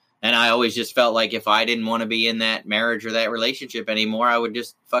 And I always just felt like if I didn't want to be in that marriage or that relationship anymore, I would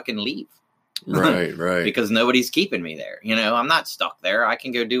just fucking leave. Right. Because nobody's keeping me there. I'm not stuck there. I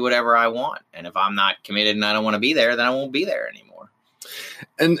can go do whatever I want. And if I'm not committed and I don't want to be there, then I won't be there anymore.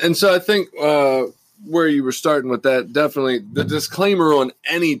 And so I think where you were starting with that, definitely the disclaimer on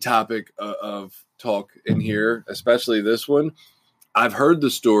any topic of talk in here, especially this one. I've heard the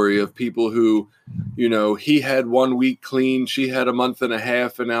story of people who, he had 1 week clean, she had a month and a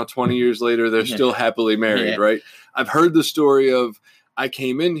half, and now 20 years later, they're still happily married, right? I've heard the story of, I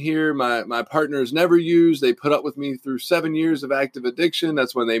came in here, my partner's never used, they put up with me through 7 years of active addiction,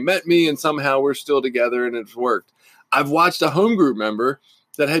 that's when they met me, and somehow we're still together and it's worked. I've watched a home group member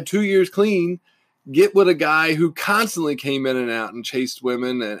that had 2 years clean get with a guy who constantly came in and out and chased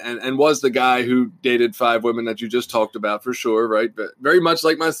women and was the guy who dated 5 women that you just talked about for sure, right? But very much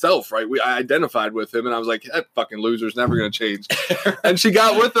like myself, right? I identified with him and I was like, that fucking loser's never going to change. And she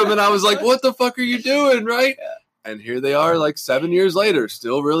got with him and I was like, what the fuck are you doing, right? Yeah. And here they are like 7 years later,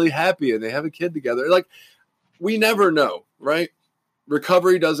 still really happy and they have a kid together. Like, we never know, right?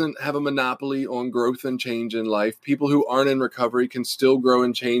 Recovery doesn't have a monopoly on growth and change in life. People who aren't in recovery can still grow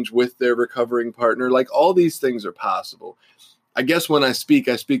and change with their recovering partner. Like, all these things are possible. I guess when I speak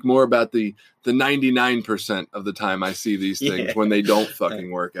more about the 99% of the time I see these things when they don't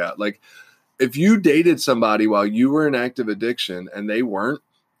fucking work out. Like, if you dated somebody while you were in active addiction and they weren't,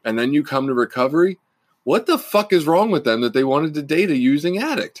 and then you come to recovery, what the fuck is wrong with them that they wanted to date a using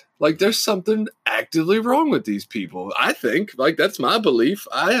addict? Like, there's something actively wrong with these people. I think, like, that's my belief.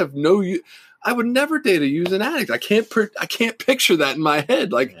 I would never date a using addict. I can't picture that in my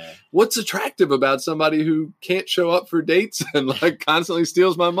head. Like, what's attractive about somebody who can't show up for dates and like constantly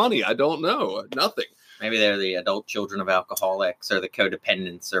steals my money? I don't know. Nothing. Maybe they're the adult children of alcoholics or the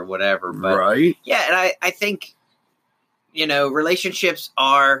codependents or whatever. But, right. Yeah. And I think, relationships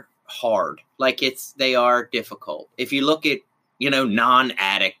are hard. Like, they are difficult. If you look at,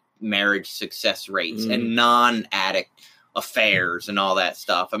 non-addict marriage success rates and non-addict affairs and all that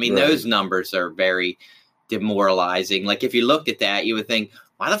stuff. I mean, those numbers are very demoralizing. Like, if you looked at that, you would think,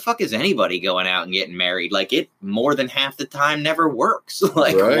 why the fuck is anybody going out and getting married? Like, it more than half the time never works.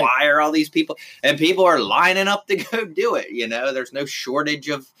 Like, why are all these people? And people are lining up to go do it. There's no shortage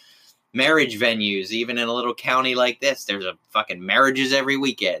of marriage venues, even in a little county like this. There's a fucking marriages every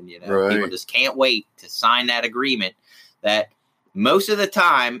weekend. People just can't wait to sign that agreement that most of the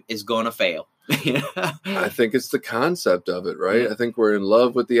time is going to fail. I think it's the concept of it, right? I think we're in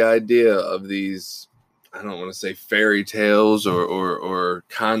love with the idea of these I don't want to say fairy tales or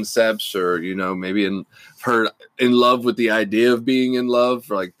concepts, or, maybe heard in love with the idea of being in love.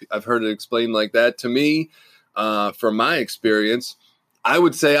 Like, I've heard it explained like that to me. From my experience, I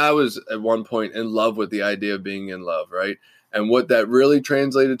would say I was at one point in love with the idea of being in love, right? And what that really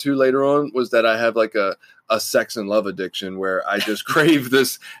translated to later on was that I have like a sex and love addiction where I just crave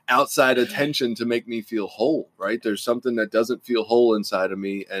this outside attention to make me feel whole, right? There's something that doesn't feel whole inside of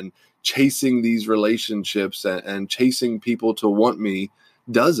me, and chasing these relationships and chasing people to want me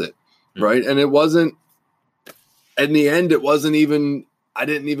does it, right? And it wasn't, in the end, I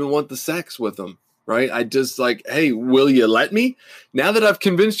didn't even want the sex with them. Right. I just like, hey, will you let me? Now that I've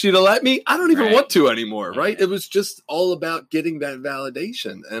convinced you to let me, I don't even want to anymore. Right. It was just all about getting that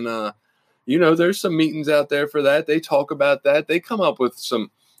validation. And, there's some meetings out there for that. They talk about that. They come up with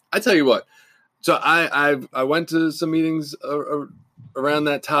I tell you what. So I went to some meetings around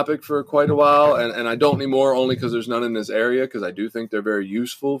that topic for quite a while. And I don't anymore, only because there's none in this area, because I do think they're very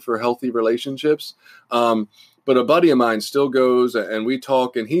useful for healthy relationships. But a buddy of mine still goes, and we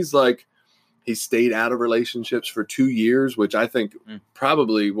talk, and he's like, he stayed out of relationships for 2 years, which I think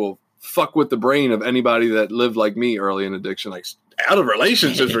probably will fuck with the brain of anybody that lived like me early in addiction. Like, out of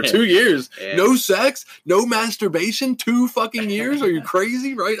relationships for 2 years, no sex, no masturbation, 2 fucking years. Are you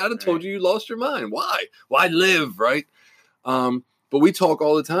crazy? Right? I'd have told you lost your mind. Why? Why live? Right? But we talk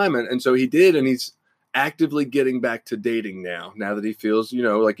all the time. And so he did, and he's actively getting back to dating now that he feels,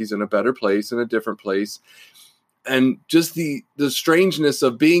 like he's in a better place, in a different place. And just the strangeness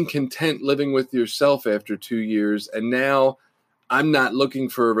of being content living with yourself after 2 years. And now I'm not looking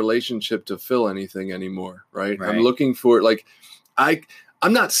for a relationship to fill anything anymore. Right. I'm looking for, like,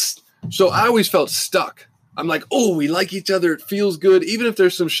 I'm not. So I always felt stuck. I'm like, oh, we like each other. It feels good. Even if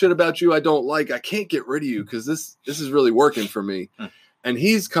there's some shit about you I don't like, I can't get rid of you because this is really working for me. And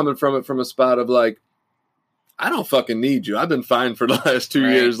he's coming from it from a spot of like, I don't fucking need you. I've been fine for the last 2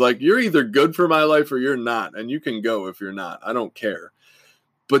 years. Like, you're either good for my life or you're not. And you can go if you're not. I don't care.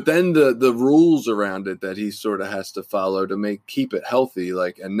 But then the rules around it that he sort of has to follow to keep it healthy,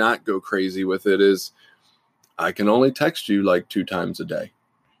 like, and not go crazy with it is, I can only text you like 2 times a day.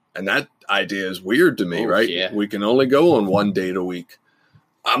 And that idea is weird to me, right? Yeah. We can only go on 1 date a week.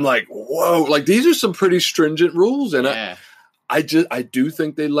 I'm like, whoa, like, these are some pretty stringent rules. And I do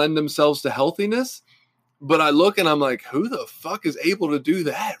think they lend themselves to healthiness. But I look and I'm like, who the fuck is able to do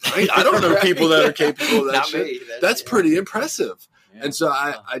that? Right? I don't know people that are capable of that shit. That's pretty impressive. Yeah. And so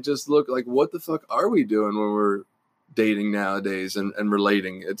I just look like, what the fuck are we doing when we're dating nowadays and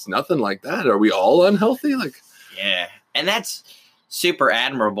relating? It's nothing like that. Are we all unhealthy? Like, yeah. And that's super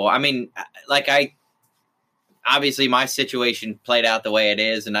admirable. I mean, like, obviously my situation played out the way it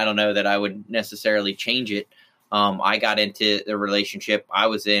is, and I don't know that I would necessarily change it. I got into the relationship I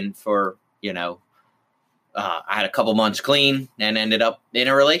was in for, I had a couple months clean and ended up in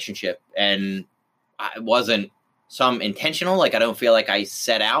a relationship, and it wasn't some intentional. Like, I don't feel like I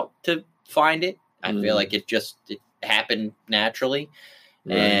set out to find it. I feel like it happened naturally.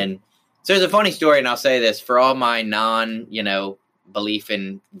 Right. And so there's a funny story, and I'll say this for all my belief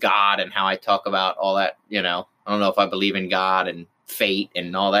in God and how I talk about all that, I don't know if I believe in God and fate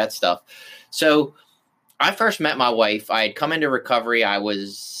and all that stuff. So I first met my wife. I had come into recovery. I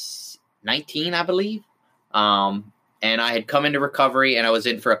was 19, I believe. And I had come into recovery, and I was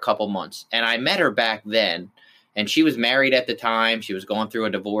in for a couple months, and I met her back then, and she was married at the time. She was going through a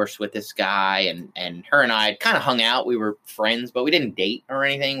divorce with this guy, and her and I had kind of hung out. We were friends, but we didn't date or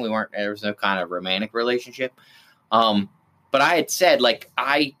anything. There was no kind of romantic relationship. But I had said, like,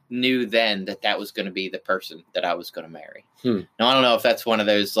 I knew then that was going to be the person that I was going to marry. Now, I don't know if that's one of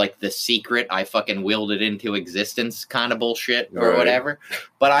those, like, the secret, I fucking willed it into existence kind of bullshit or whatever.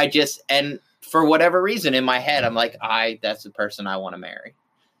 But and for whatever reason in my head, I'm like, that's the person I want to marry.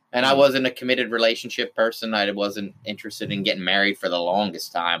 And I wasn't a committed relationship person. I wasn't interested in getting married for the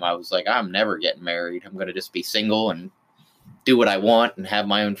longest time. I was like, I'm never getting married. I'm going to just be single and do what I want and have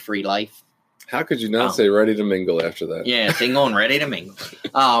my own free life. How could you not say ready to mingle after that? Yeah, single and ready to mingle.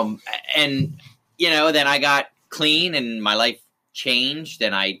 And, then I got clean and my life changed,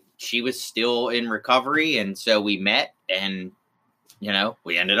 and she was still in recovery. And so we met, and,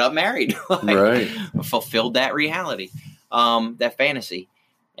 we ended up married. Right. Fulfilled that reality, that fantasy.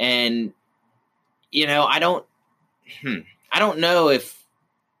 And, I don't know if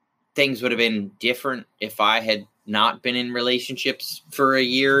things would have been different if I had not been in relationships for a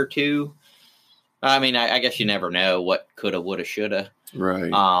year or two. I mean, I guess you never know what coulda, woulda, shoulda. Right.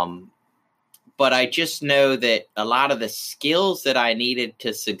 But I just know that a lot of the skills that I needed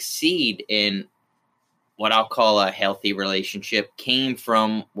to succeed in what I'll call a healthy relationship came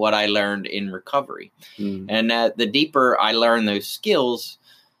from what I learned in recovery. And the deeper I learn those skills,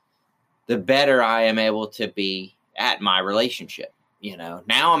 the better I am able to be at my relationship. Now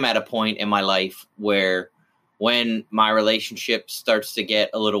I'm at a point in my life where when my relationship starts to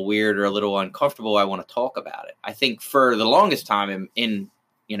get a little weird or a little uncomfortable, I want to talk about it. I think for the longest time in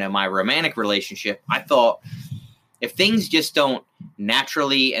my romantic relationship, I thought if things just don't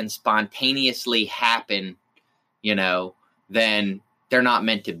naturally and spontaneously happen, then they're not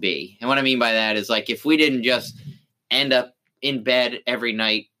meant to be. And what I mean by that is, like, if we didn't just end up in bed every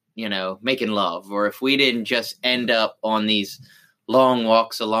night, making love, or if we didn't just end up on these long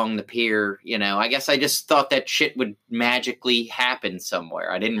walks along the pier, I guess I just thought that shit would magically happen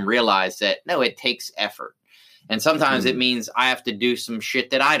somewhere. I didn't realize that, no, it takes effort. And sometimes it means I have to do some shit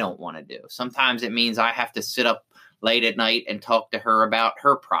that I don't want to do. Sometimes it means I have to sit up late at night and talk to her about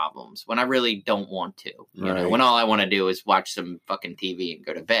her problems when I really don't want to, when all I want to do is watch some fucking TV and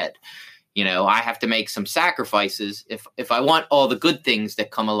go to bed. I have to make some sacrifices. If I want all the good things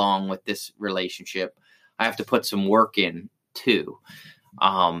that come along with this relationship, I have to put some work in too.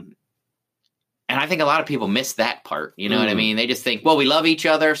 And I think a lot of people miss that part. You know what I mean? They just think, well, we love each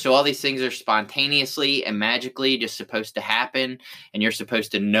other, so all these things are spontaneously and magically just supposed to happen. And you're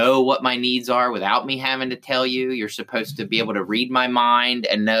supposed to know what my needs are without me having to tell you. You're supposed to be able to read my mind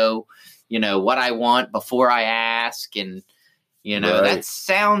and know, what I want before I ask. And, that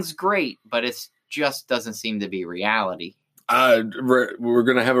sounds great, but it just doesn't seem to be reality. We're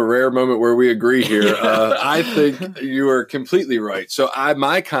going to have a rare moment where we agree here. I think you are completely right. So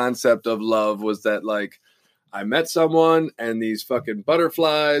my concept of love was that, like, I met someone and these fucking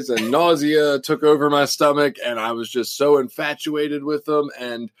butterflies and nausea took over my stomach and I was just so infatuated with them.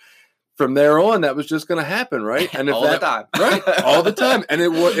 And from there on, that was just going to happen, right? And if all the time. Right? All the time. And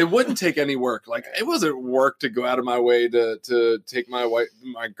it wouldn't take any work. Like, it wasn't work to go out of my way to take my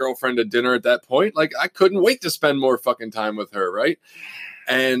girlfriend to dinner at that point. Like, I couldn't wait to spend more fucking time with her, right?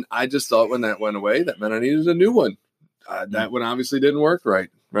 And I just thought when that went away, that meant I needed a new one. That one obviously didn't work right?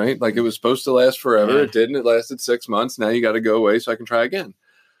 Like, it was supposed to last forever. Yeah. It didn't. It lasted 6 months. Now you got to go away so I can try again.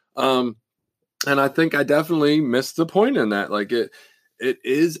 And I think I definitely missed the point in that. Like, it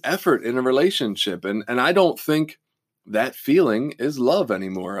is effort in a relationship. And I don't think that feeling is love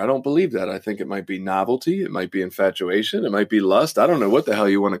anymore. I don't believe that. I think it might be novelty. It might be infatuation. It might be lust. I don't know what the hell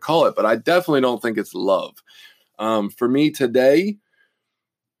you want to call it, but I definitely don't think it's love. For me today,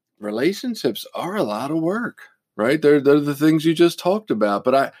 relationships are a lot of work, right? They're the things you just talked about.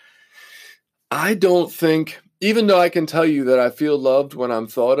 But I don't think, even though I can tell you that I feel loved when I'm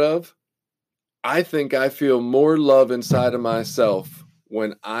thought of, I think I feel more love inside of myself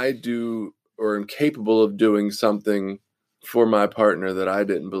when I do or am capable of doing something for my partner that I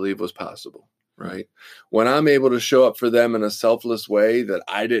didn't believe was possible, right? When I'm able to show up for them in a selfless way that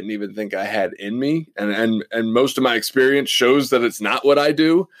I didn't even think I had in me, and most of my experience shows that it's not what I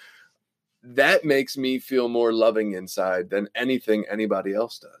do, that makes me feel more loving inside than anything anybody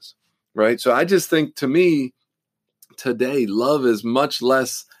else does, right? So I just think, to me, today, love is much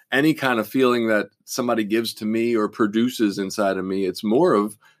less any kind of feeling that somebody gives to me or produces inside of me. It's more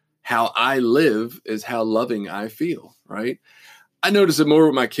of how I live is how loving I feel, right? I notice it more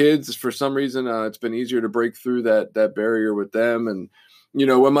with my kids. For some reason, it's been easier to break through that barrier with them. And,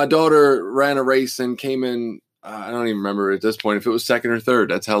 when my daughter ran a race and came in, I don't even remember at this point if it was second or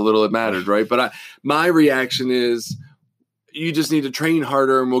third. That's how little it mattered, right? But my reaction is, you just need to train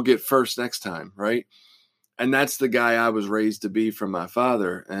harder and we'll get first next time, right? And that's the guy I was raised to be from my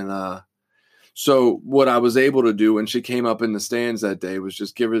father. And so what I was able to do when she came up in the stands that day was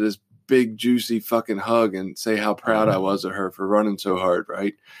just give her this big, juicy fucking hug and say how proud I was of her for running so hard,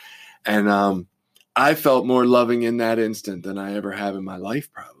 right? And I felt more loving in that instant than I ever have in my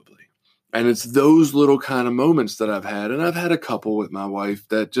life, probably. And it's those little kind of moments that I've had. And I've had a couple with my wife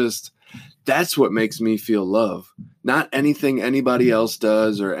that just, that's what makes me feel love. Not anything anybody else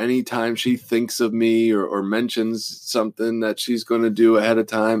does, or any time she thinks of me or mentions something that she's going to do ahead of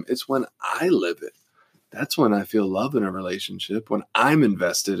time. It's when I live it. That's when I feel love in a relationship, when I'm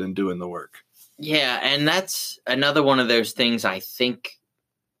invested in doing the work. Yeah, and that's another one of those things I think,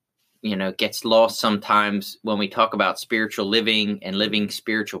 gets lost sometimes when we talk about spiritual living and living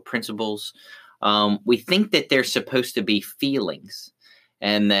spiritual principles. We think that they're supposed to be feelings,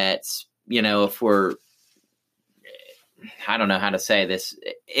 and that's, if we're, I don't know how to say this,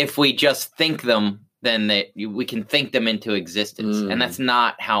 if we just think them, then we can think them into existence. And that's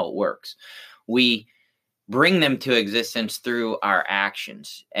not how it works. We bring them to existence through our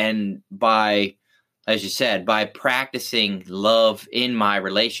actions. And by, as you said, by practicing love in my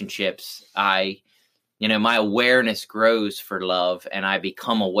relationships, I my awareness grows for love, and I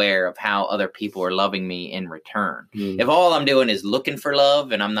become aware of how other people are loving me in return. If all I'm doing is looking for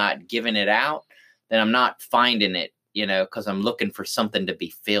love and I'm not giving it out, then I'm not finding it, because I'm looking for something to be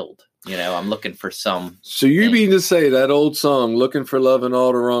filled. I'm looking for some. So you mean to say that old song, Looking for Love in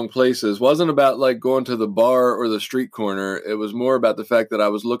All the Wrong Places, wasn't about like going to the bar or the street corner. It was more about the fact that I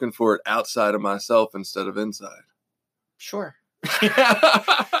was looking for it outside of myself instead of inside. Sure.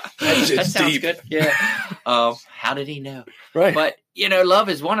 That sounds deep. Good. Yeah. How did he know? Right. But, love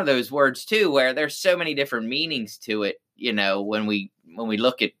is one of those words too, where there's so many different meanings to it. When we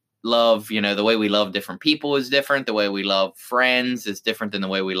look at love, the way we love different people is different. The way we love friends is different than the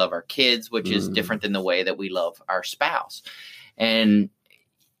way we love our kids, which is different than the way that we love our spouse. And,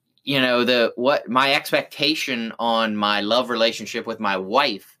 what my expectation on my love relationship with my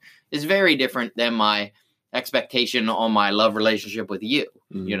wife is very different than my expectation on my love relationship with you.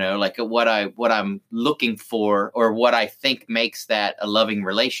 Like what I'm looking for, or what I think makes that a loving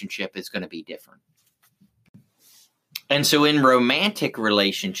relationship, is going to be different. And so in romantic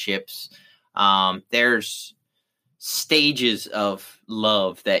relationships, there's stages of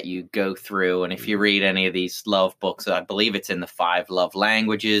love that you go through. And if you read any of these love books, I believe it's in the 5 love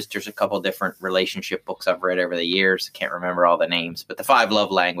languages. There's a couple different relationship books I've read over the years. I can't remember all the names, but the 5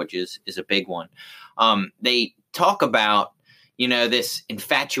 love languages is a big one. They talk about, this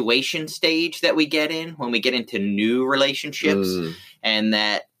infatuation stage that we get in when we get into new relationships, and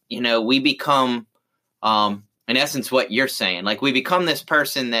that, we become, in essence, what you're saying, like we become this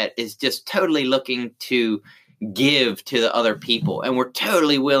person that is just totally looking to give to the other people. And we're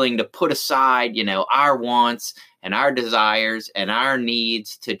totally willing to put aside, our wants and our desires and our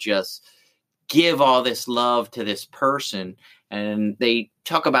needs to just give all this love to this person. And they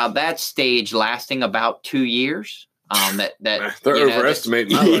talk about that stage lasting about 2 years. They're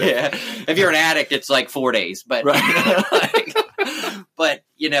overestimating my life. Yeah. If you're an addict, it's like 4 days, but, but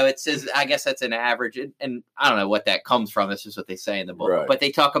it says, I guess that's an average, and I don't know what that comes from. This is what they say in the book, right. But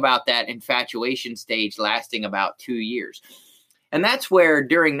they talk about that infatuation stage lasting about 2 years. And that's where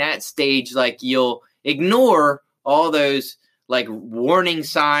during that stage, like you'll ignore all those like warning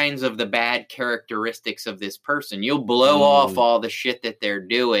signs of the bad characteristics of this person. You'll blow off all the shit that they're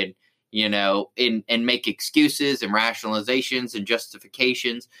doing, and make excuses and rationalizations and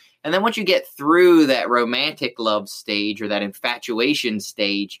justifications. And then once you get through that romantic love stage or that infatuation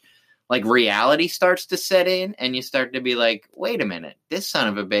stage, like reality starts to set in, and you start to be like, wait a minute, this son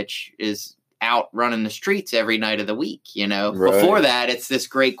of a bitch is out running the streets every night of the week. Right. Before that, it's this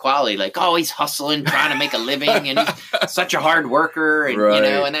great quality, like, oh, he's hustling, trying to make a living, and he's such a hard worker. And, right.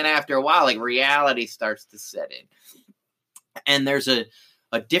 And then after a while, like reality starts to set in. And there's a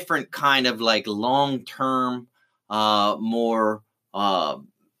different kind of like long-term, more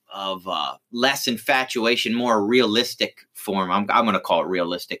of less infatuation, more realistic form. I'm going to call it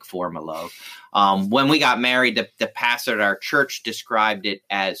realistic form of love. When we got married, the pastor at our church described it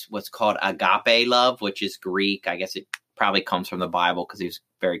as what's called agape love, which is Greek. I guess it probably comes from the Bible because he was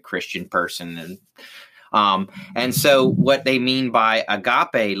a very Christian person. And so what they mean by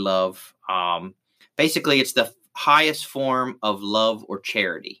agape love, basically it's the highest form of love or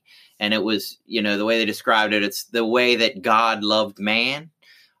charity. And it was, the way they described it, it's the way that God loved man.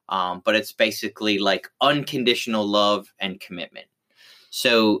 But it's basically like unconditional love and commitment.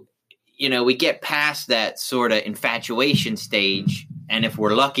 So, we get past that sort of infatuation stage. And if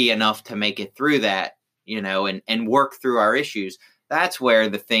we're lucky enough to make it through that, and work through our issues, that's where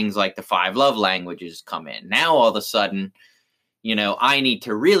the things like the 5 love languages come in. Now, all of a sudden, I need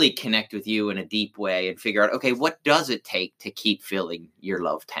to really connect with you in a deep way and figure out, okay, what does it take to keep filling your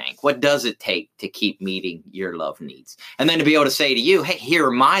love tank? What does it take to keep meeting your love needs? And then to be able to say to you, hey, here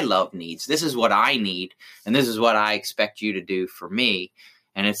are my love needs. This is what I need. And this is what I expect you to do for me.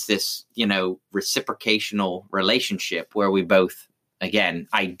 And it's this, reciprocational relationship where we both, again,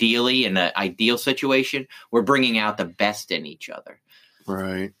 ideally in an ideal situation, we're bringing out the best in each other.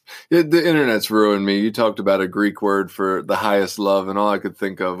 Right. The internet's ruined me. You talked about a Greek word for the highest love, and all I could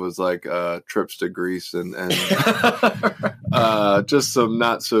think of was like trips to Greece and just some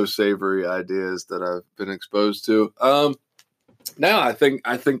not so savory ideas that I've been exposed to. No, I think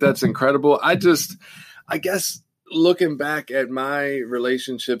that's incredible. I guess looking back at my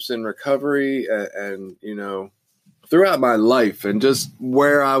relationships in recovery and throughout my life and just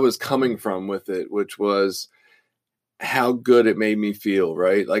where I was coming from with it, which was how good it made me feel,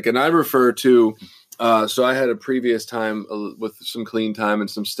 right? Like, and I refer to, so I had a previous time with some clean time and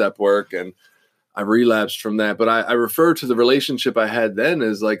some step work, and I relapsed from that. But I refer to the relationship I had then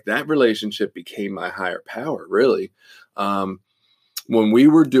as like that relationship became my higher power, really. When we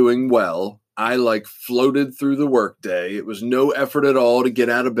were doing well, I like floated through the workday. It was no effort at all to get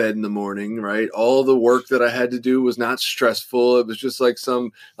out of bed in the morning, right? All the work that I had to do was not stressful. It was just like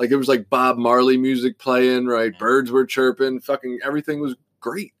it was like Bob Marley music playing, right? Birds were chirping, fucking everything was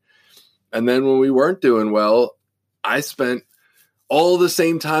great. And then when we weren't doing well, I spent all the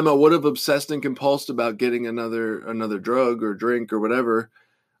same time I would have obsessed and compulsed about getting another drug or drink or whatever.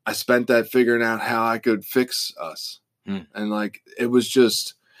 I spent that figuring out how I could fix us. And like, it was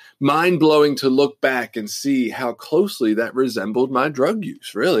just mind-blowing to look back and see how closely that resembled my drug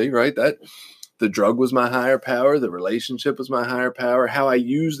use, really, right? That the drug was my higher power, the relationship was my higher power, how I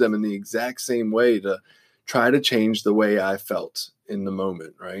used them in the exact same way to try to change the way I felt in the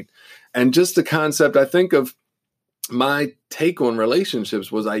moment, right? And just the concept, I think, of my take on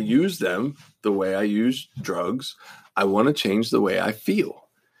relationships was I use them the way I use drugs. I want to change the way I feel.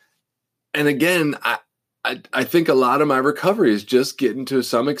 And again, I think a lot of my recovery is just getting to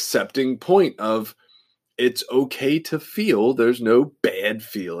some accepting point of it's okay to feel. There's no bad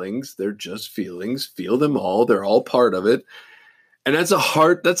feelings. They're just feelings. Feel them all. They're all part of it. And that's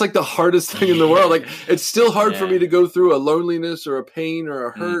like the hardest thing in the world. Like, it's still hard for me to go through a loneliness or a pain or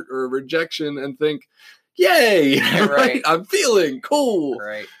a hurt or a rejection and think, yay, right? I'm feeling cool.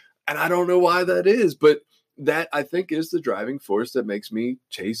 Right. And I don't know why that is, but that I think is the driving force that makes me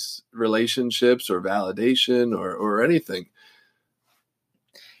chase relationships or validation or anything.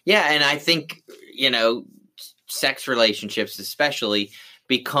 Yeah. And I think, sex relationships especially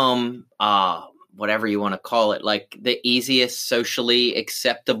become, whatever you want to call it, like the easiest socially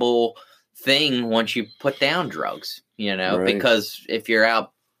acceptable thing once you put down drugs, right. Because if you're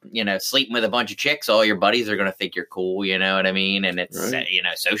out, sleeping with a bunch of chicks, all your buddies are going to think you're cool. You know what I mean? And it's, right.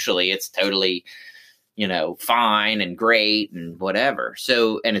 Socially it's totally, fine and great and whatever.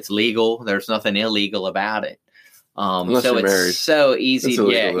 So, and it's legal. There's nothing illegal about it. Unless so you're it's married. so easy.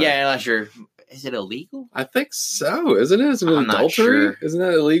 Yeah. Unless you're, is it illegal? I think so. Isn't it? Isn't it I'm adultery? not sure. Isn't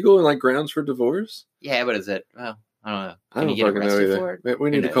that illegal and like grounds for divorce? Yeah, but is it? Well, I don't know. I don't fucking know either.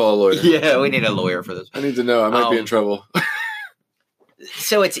 We need to call a lawyer. Yeah, we need a lawyer for this. I need to know. I might be in trouble.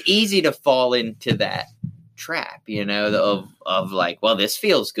 So it's easy to fall into that trap, of like, well, this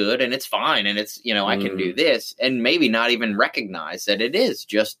feels good and it's fine and it's, I can do this, and maybe not even recognize that it is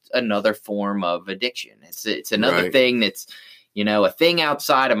just another form of addiction. It's another thing that's, a thing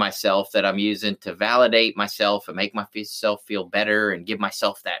outside of myself that I'm using to validate myself and make myself feel better and give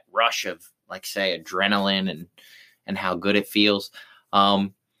myself that rush of, like, say, adrenaline and how good it feels. So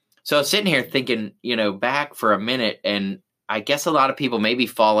I was sitting here thinking, back for a minute, and I guess a lot of people maybe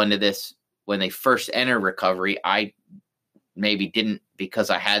fall into this when they first enter recovery. I maybe didn't, because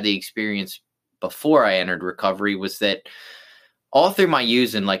I had the experience before I entered recovery, was that all through my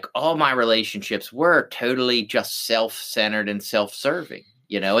using, like, all my relationships were totally just self-centered and self-serving,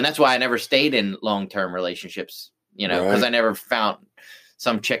 and that's why I never stayed in long-term relationships, because I never found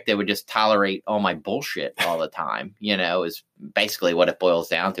some chick that would just tolerate all my bullshit all the time, is basically what it boils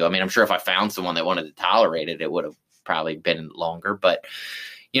down to. I mean, I'm sure if I found someone that wanted to tolerate it, it would have probably been longer, but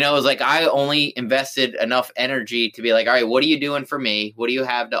it was like I only invested enough energy to be like, all right, what are you doing for me? What do you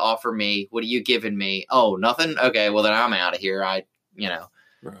have to offer me? What are you giving me? Oh, nothing? Okay, well then I'm out of here.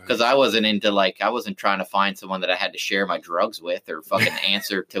 Because I wasn't into, like, I wasn't trying to find someone that I had to share my drugs with or fucking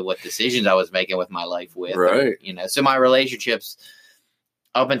answer to what decisions I was making with my life with. Right. Or, so my relationships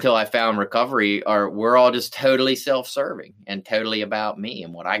up until I found recovery we're all just totally self-serving and totally about me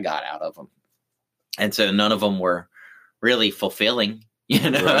and what I got out of them. And so none of them were really fulfilling.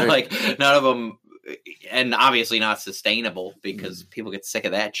 Right. Like, none of them, and obviously not sustainable, because people get sick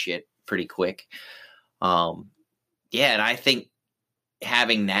of that shit pretty quick. And I think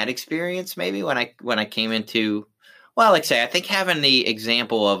having that experience, maybe when I came into, well, like, say, I think having the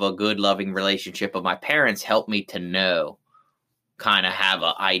example of a good, loving relationship of my parents helped me to kind of have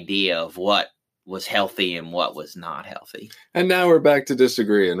an idea of what was healthy and what was not healthy. And now we're back to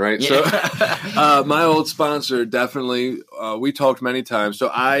disagreeing, right? Yeah. So my old sponsor, definitely, we talked many times. So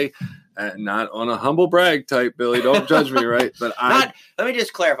I, not on a humble brag type, Billy, don't judge me, right? But let me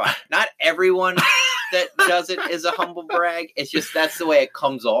just clarify. Not everyone that does it is a humble brag. It's just that's the way it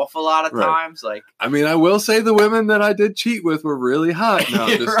comes off a lot of times. Like, I mean, I will say the women that I did cheat with were really hot. No,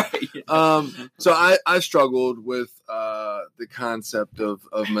 right. So I struggled with the concept of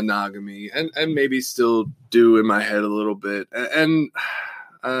monogamy, and maybe still do in my head a little bit. And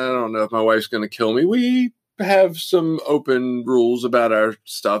I don't know if my wife's going to kill me. We have some open rules about our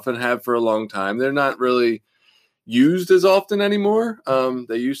stuff and have for a long time. They're not really used as often anymore.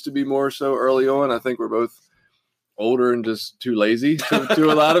 They used to be more so early on. I think we're both older and just too lazy to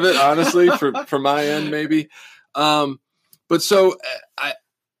do a lot of it, honestly, for my end, maybe. But so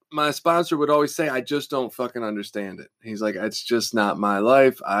my sponsor would always say, I just don't fucking understand it. He's like, it's just not my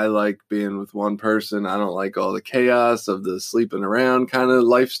life. I like being with one person. I don't like all the chaos of the sleeping around kind of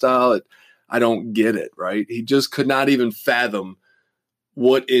lifestyle. I don't get it, right? He just could not even fathom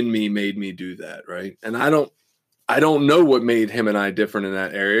what in me made me do that, right? And I don't know what made him and I different in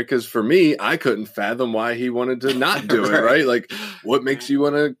that area, because for me, I couldn't fathom why he wanted to not do it, right? Like, what makes you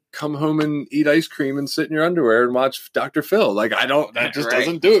want to come home and eat ice cream and sit in your underwear and watch Dr. Phil? Like, that just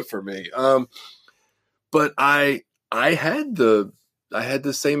doesn't do it for me. But I had the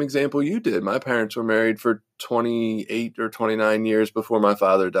same example you did. My parents were married for 28 or 29 years before my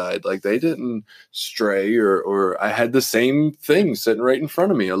father died. Like, they didn't stray, or I had the same thing sitting right in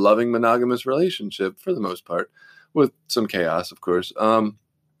front of me, a loving monogamous relationship for the most part, with some chaos, of course. And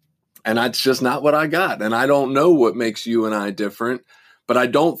that's just not what I got. And I don't know what makes you and I different, but I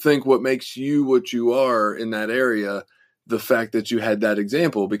don't think what makes you what you are in that area, the fact that you had that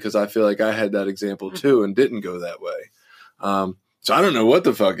example, because I feel like I had that example too and didn't go that way. So I don't know what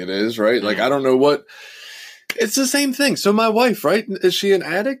the fuck it is, right? Like, I don't know what, it's the same thing. So my wife, right? Is she an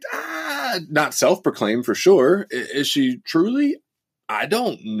addict? Not self-proclaimed for sure. Is she truly? I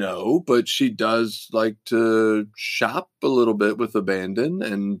don't know, but she does like to shop a little bit with abandon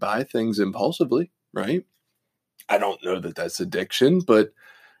and buy things impulsively, right? I don't know that that's addiction, but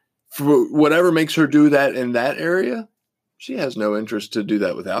for whatever makes her do that in that area, she has no interest to do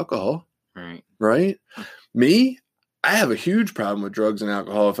that with alcohol. Right? Me, I have a huge problem with drugs and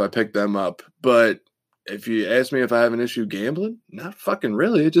alcohol if I pick them up, but if you ask me if I have an issue gambling, not fucking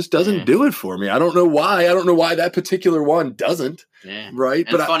really. It just doesn't do it for me. I don't know why. I don't know why that particular one doesn't. Yeah. Right.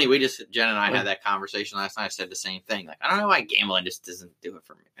 And but it's funny. Jen and I had that conversation last night. I said the same thing. Like, I don't know why gambling just doesn't do it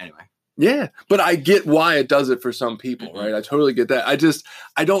for me. Anyway. Yeah. But I get why it does it for some people. Right. I totally get that.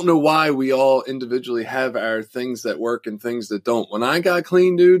 I don't know why we all individually have our things that work and things that don't. When I got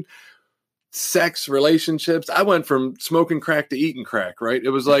clean, dude, sex, relationships, I went from smoking crack to eating crack, right?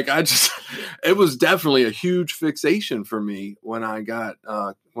 It was like, it was definitely a huge fixation for me when I got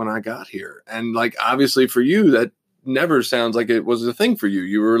here. And like, obviously for you, that never sounds like it was a thing for you.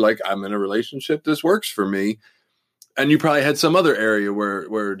 You were like, I'm in a relationship, this works for me. And you probably had some other area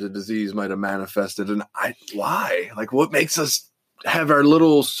where the disease might have manifested. And why? Like, what makes us have our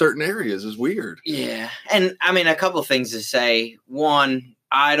little certain areas is weird. Yeah. And I mean, a couple of things to say. One,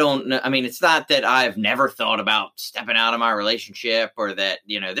 I don't know. I mean, it's not that I've never thought about stepping out of my relationship, or that,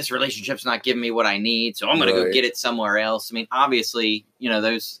 this relationship's not giving me what I need, so I'm going to go get it somewhere else. I mean, obviously,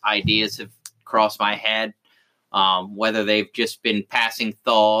 those ideas have crossed my head, whether they've just been passing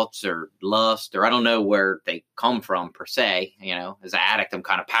thoughts or lust, or I don't know where they come from per se. As an addict, I'm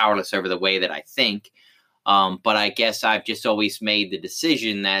kind of powerless over the way that I think. But I guess I've just always made the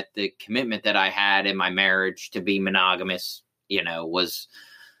decision that the commitment that I had in my marriage to be monogamous, was,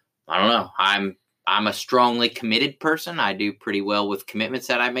 I don't know. I'm a strongly committed person. I do pretty well with commitments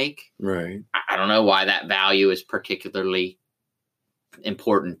that I make. Right. I don't know why that value is particularly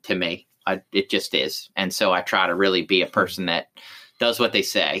important to me. It just is. And so I try to really be a person that does what they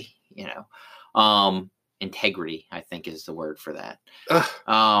say, integrity, I think, is the word for that.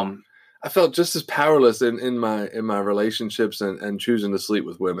 I felt just as powerless in my relationships and choosing to sleep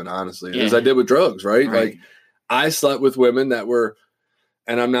with women, honestly, as I did with drugs, right? Like, I slept with women that were,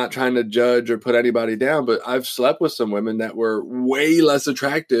 and I'm not trying to judge or put anybody down, but I've slept with some women that were way less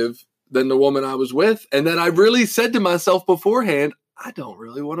attractive than the woman I was with. And then I really said to myself beforehand, I don't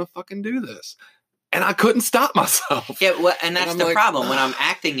really want to fucking do this. And I couldn't stop myself. Yeah, well, and that's the problem. When I'm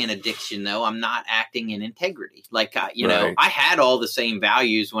acting in addiction, though, I'm not acting in integrity. Like, I had all the same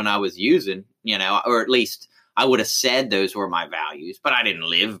values when I was using, or at least I would have said those were my values, but I didn't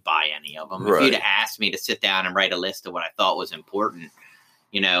live by any of them. If you'd have asked me to sit down and write a list of what I thought was important,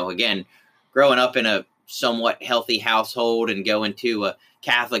 again, growing up in a somewhat healthy household and going to a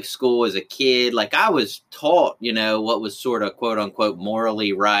Catholic school as a kid, like, I was taught, what was sort of quote unquote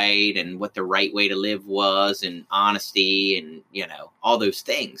morally right and what the right way to live was, and honesty and, all those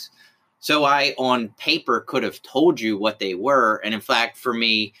things. So I, on paper, could have told you what they were. And in fact, for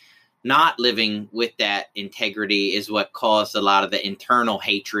me, not living with that integrity is what caused a lot of the internal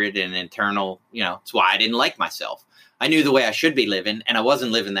hatred and internal, it's why I didn't like myself. I knew the way I should be living, and I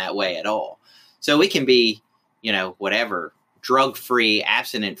wasn't living that way at all. So we can be, whatever, drug-free,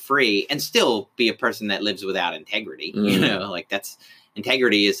 abstinent-free, and still be a person that lives without integrity. Like, that's,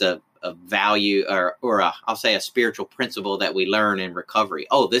 integrity is a value or I'll say a spiritual principle that we learn in recovery.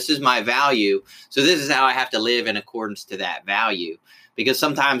 Oh, this is my value, so this is how I have to live in accordance to that value. Because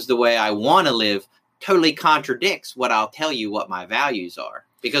sometimes the way I want to live totally contradicts what I'll tell you what my values are.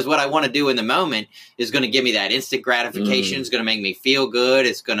 because what I want to do in the moment is going to give me that instant gratification. It's going to make me feel good.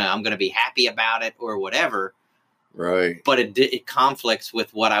 I'm going to be happy about it or whatever. Right. But it conflicts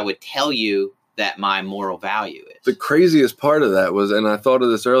with what I would tell you that my moral value is. The craziest part of that was, and I thought of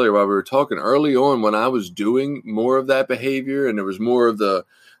this earlier while we were talking, early on when I was doing more of that behavior and there was more of the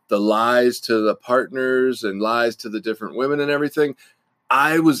lies to the partners and lies to the different women and everything,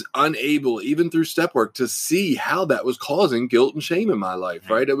 I was unable, even through step work, to see how that was causing guilt and shame in my life,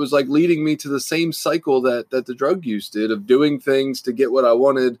 right? It was like leading me to the same cycle that the drug use did, of doing things to get what I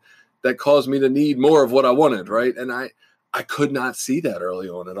wanted that caused me to need more of what I wanted, right? And I could not see that early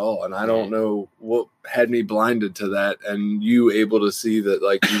on at all. And I don't know what had me blinded to that and you able to see that,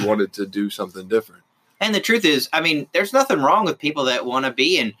 like, you wanted to do something different. And the truth is, I mean, there's nothing wrong with people that want to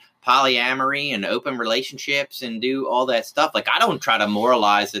be in polyamory and open relationships and do all that stuff. Like, I don't try to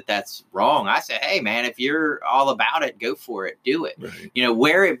moralize that that's wrong. I say, hey, man, if you're all about it, go for it. Do it. Right. You know,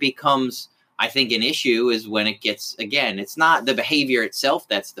 where it becomes, I think, an issue is when it gets, again, it's not the behavior itself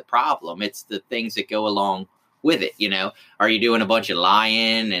that's the problem. It's the things that go along with it. You know, are you doing a bunch of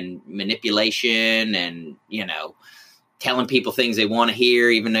lying and manipulation and, you know, telling people things they want to hear,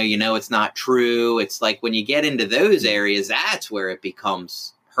 even though you know it's not true? It's like when you get into those areas, that's where it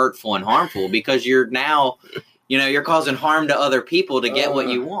becomes hurtful and harmful, because you're now, you know, you're causing harm to other people to get what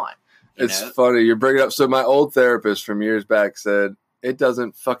you want. It's funny you're bringing up. So my old therapist from years back said, it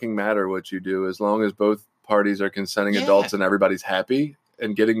doesn't fucking matter what you do as long as both parties are consenting adults and everybody's happy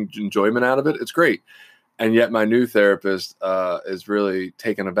and getting enjoyment out of it. It's great. And yet my new therapist is really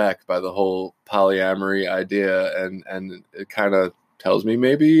taken aback by the whole polyamory idea, and it kind of tells me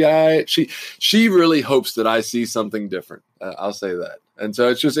maybe she really hopes that I see something different. I'll say that. And so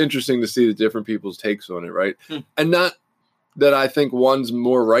it's just interesting to see the different people's takes on it, right? And not that I think one's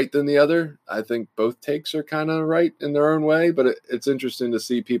more right than the other. I think both takes are kind of right in their own way, but it's interesting to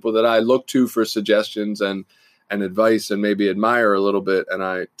see people that I look to for suggestions and advice and maybe admire a little bit,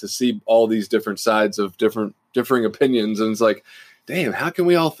 and to see all these different sides of differing opinions, and it's like, damn, how can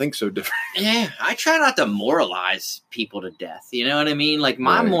we all think so different? Yeah, I try not to moralize people to death. You know what I mean? Like,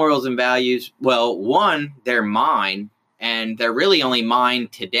 my morals and values, well, one, they're mine, and they're really only mine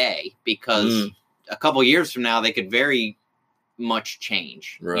today, because a couple years from now, they could very much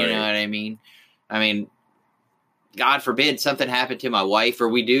change. Right. You know what I mean? I mean, God forbid something happened to my wife, or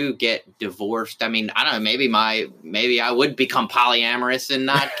we do get divorced. I mean, I don't know, maybe I would become polyamorous and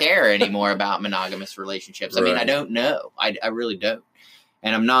not care anymore about monogamous relationships. I mean, I don't know. I really don't.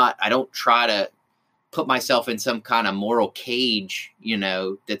 And I don't try to put myself in some kind of moral cage, you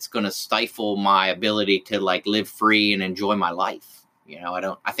know, that's going to stifle my ability to, like, live free and enjoy my life. You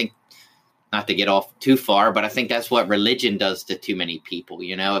know, I think, not to get off too far, but I think that's what religion does to too many people.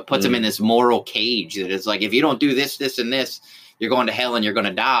 You know, it puts them in this moral cage that is like, if you don't do this, this, and this, you're going to hell and you're going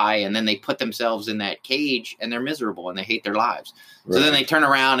to die. And then they put themselves in that cage and they're miserable and they hate their lives. Right. So then they turn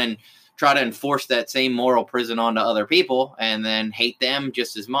around and try to enforce that same moral prison onto other people and then hate them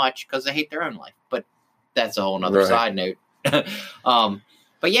just as much because they hate their own life. But that's a whole nother side note.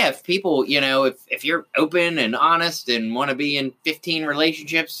 But yeah, if people, you know, if you're open and honest and want to be in 15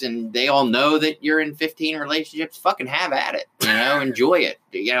 relationships and they all know that you're in 15 relationships, fucking have at it, you know, enjoy it,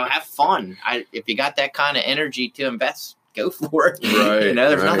 you know, have fun. If you got that kind of energy to invest, go for it. Right, you know,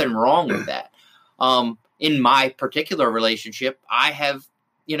 there's nothing wrong with that. In my particular relationship, I have,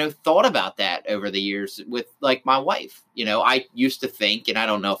 you know, thought about that over the years with, like, my wife. You know, I used to think, and I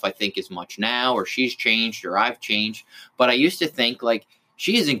don't know if I think as much now, or she's changed or I've changed, but I used to think, like,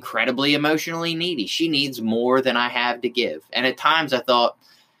 she is incredibly emotionally needy. She needs more than I have to give. And at times I thought,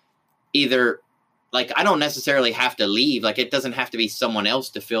 either, like, I don't necessarily have to leave. Like, it doesn't have to be someone else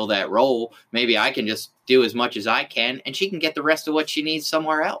to fill that role. Maybe I can just do as much as I can, and she can get the rest of what she needs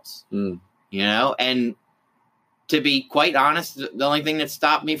somewhere else. You know? And to be quite honest, the only thing that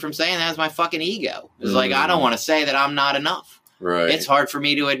stopped me from saying that is my fucking ego. It's like, I don't want to say that I'm not enough. Right. It's hard for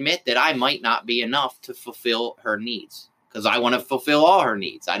me to admit that I might not be enough to fulfill her needs, because I want to fulfill all her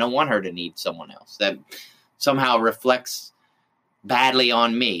needs. I don't want her to need someone else. That somehow reflects badly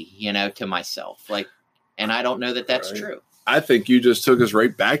on me, you know, to myself. Like, and I don't know that that's true. I think you just took us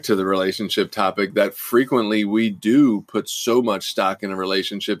right back to the relationship topic, that frequently we do put so much stock in a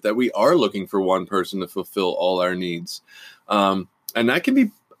relationship that we are looking for one person to fulfill all our needs. And that can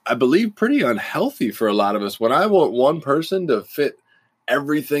be, I believe, pretty unhealthy for a lot of us. When I want one person to fit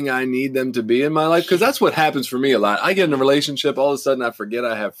everything I need them to be in my life, because that's what happens for me a lot. I get in a relationship, all of a sudden I forget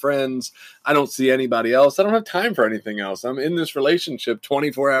I have friends. I don't see anybody else. I don't have time for anything else. I'm in this relationship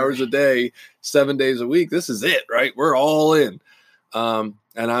 24 hours a day, 7 days a week. This is it, right? We're all in. And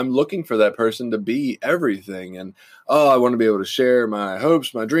I'm looking for that person to be everything. And, I want to be able to share my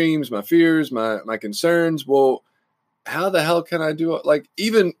hopes, my dreams, my fears, my concerns. Well, how the hell can I do it? Like,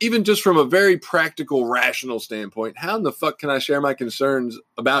 even just from a very practical, rational standpoint, how in the fuck can I share my concerns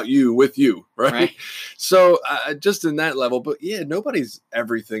about you with you? Right. So just in that level, but yeah, nobody's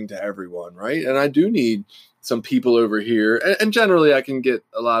everything to everyone. Right. And I do need some people over here. And generally I can get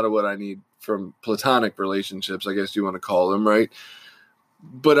a lot of what I need from platonic relationships, I guess you want to call them. Right.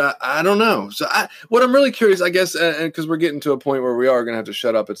 But I don't know. So what I'm really curious, I guess, and because we're getting to a point where we are going to have to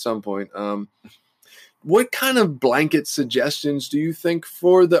shut up at some point. What kind of blanket suggestions do you think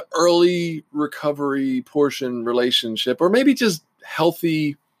for the early recovery portion relationship, or maybe just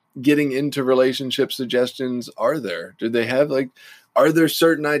healthy getting into relationship suggestions are there? Do they have are there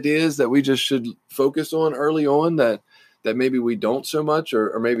certain ideas that we just should focus on early on that maybe we don't so much,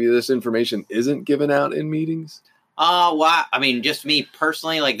 or maybe this information isn't given out in meetings? Well, I mean, just me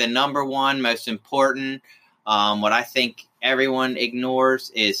personally, like the number one most important, what I think everyone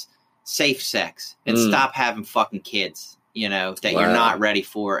ignores is safe sex, and stop having fucking kids, that you're not ready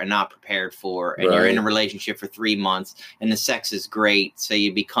for and not prepared for. And you're in a relationship for 3 months and the sex is great. So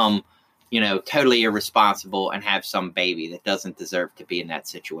you become, totally irresponsible and have some baby that doesn't deserve to be in that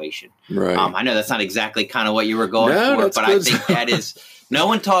situation. Right. I know that's not exactly kind of what you were going for, but I think that is, no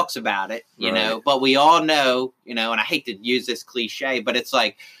one talks about it, but we all know, and I hate to use this cliche, but it's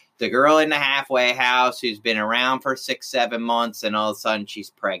like the girl in the halfway house who's been around for 6-7 months and all of a sudden she's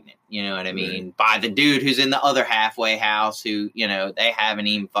pregnant, you know what I mean? By the dude who's in the other halfway house who, they haven't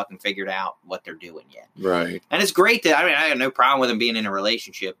even fucking figured out what they're doing yet. Right. And it's great that, I have no problem with them being in a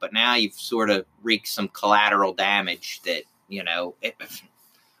relationship, but now you've sort of wreaked some collateral damage that,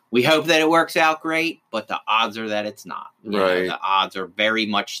 we hope that it works out great, but the odds are that it's not. The odds are very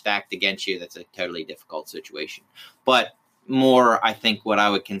much stacked against you. That's a totally difficult situation. But more, I think, what I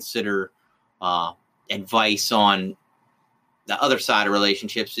would consider advice on the other side of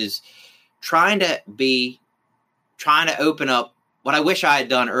relationships is trying to open up. What I wish I had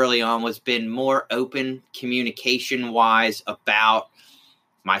done early on was been more open communication wise about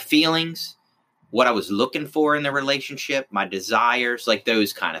my feelings, what I was looking for in the relationship, my desires, like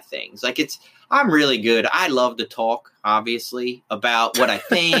those kind of things. I'm really good. I love to talk, obviously, about what I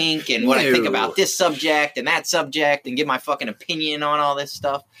think and what I think about this subject and that subject and give my fucking opinion on all this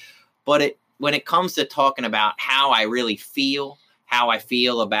stuff. But when it comes to talking about how I really feel, how I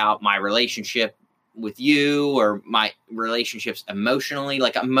feel about my relationship with you or my relationships emotionally,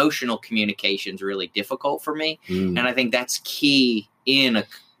 like emotional communication is really difficult for me. And I think that's key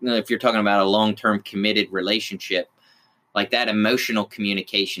if you're talking about a long-term committed relationship. Like that emotional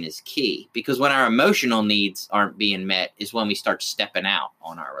communication is key, because when our emotional needs aren't being met is when we start stepping out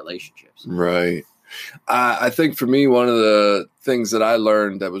on our relationships. Right. I think for me, one of the things that I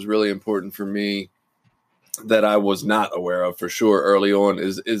learned that was really important for me that I was not aware of for sure early on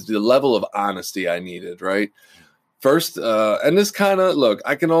is the level of honesty I needed. Right. First, and this kind of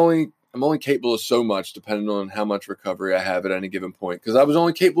I'm only capable of so much depending on how much recovery I have at any given point, because I was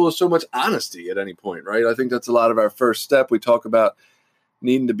only capable of so much honesty at any point, right? I think that's a lot of our first step. We talk about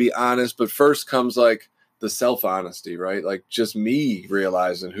needing to be honest, but first comes like the self-honesty, right? Like just me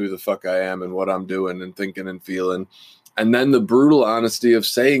realizing who the fuck I am and what I'm doing and thinking and feeling. And then the brutal honesty of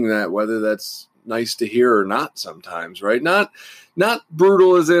saying that, whether that's nice to hear or not sometimes, right? Not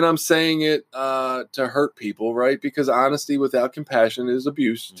brutal as in I'm saying it to hurt people, right? Because honesty without compassion is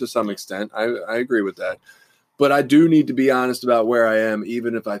abuse to some extent. I agree with that. But I do need to be honest about where I am,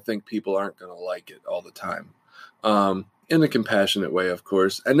 even if I think people aren't going to like it all the time. In a compassionate way, of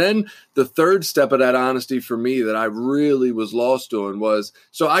course. And then the third step of that honesty for me that I really was lost on was,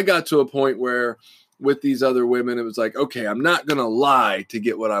 so I got to a point where with these other women, it was like, okay, I'm not going to lie to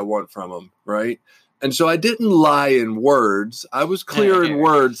get what I want from them, right? And so I didn't lie in words. I was clear in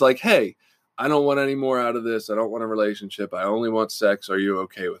words like, hey, I don't want any more out of this. I don't want a relationship. I only want sex. Are you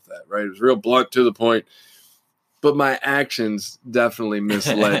okay with that? Right? It was real blunt to the point. But my actions definitely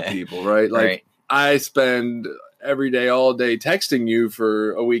misled people, right? Like I spend every day, all day texting you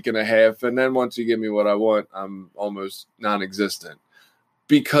for a week and a half. And then once you give me what I want, I'm almost non-existent.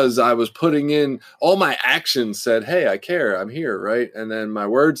 Because I was putting in all my actions said, hey, I care, I'm here, right? And then my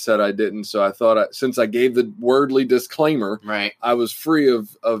words said I didn't. So I thought since I gave the wordly disclaimer, I was free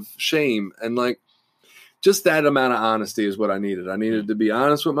of shame. And like just that amount of honesty is what I needed. I needed to be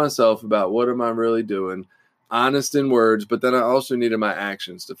honest with myself about what am I really doing, honest in words, but then I also needed my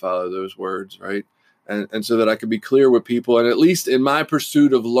actions to follow those words, right? And so that I could be clear with people. And at least in my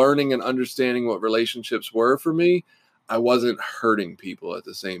pursuit of learning and understanding what relationships were for me, I wasn't hurting people at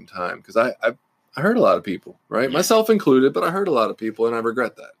the same time, because I hurt a lot of people, right? Yeah. Myself included, but I hurt a lot of people, and I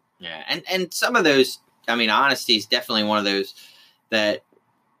regret that. Yeah, and some of those, I mean, honesty is definitely one of those that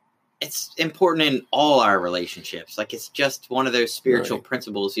it's important in all our relationships. Like, it's just one of those spiritual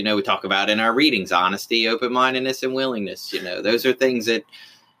principles, you know, we talk about in our readings: honesty, open-mindedness, and willingness. You know, those are things that,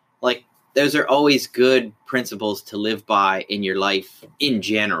 like, those are always good principles to live by in your life in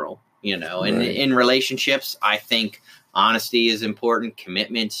general, you know. And in relationships, I think honesty is important,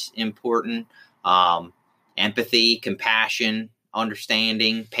 commitment's important, empathy, compassion,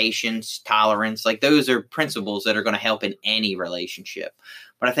 understanding, patience, tolerance. Like, those are principles that are going to help in any relationship.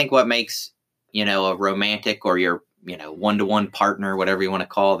 But I think what makes, you know, a romantic or your, you know, one-to-one partner, whatever you want to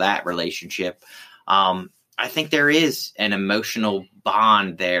call that relationship, I think there is an emotional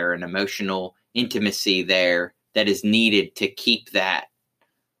bond there, an emotional intimacy there that is needed to keep that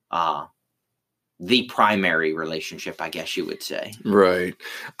the primary relationship, I guess you would say. Right.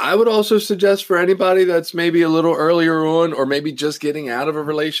 I would also suggest for anybody that's maybe a little earlier on or maybe just getting out of a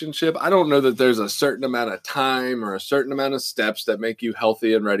relationship, I don't know that there's a certain amount of time or a certain amount of steps that make you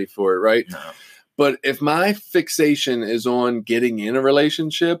healthy and ready for it, right? No. But if my fixation is on getting in a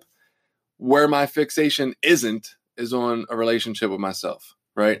relationship, where my fixation is on a relationship with myself,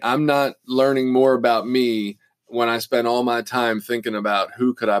 right? I'm not learning more about me when I spend all my time thinking about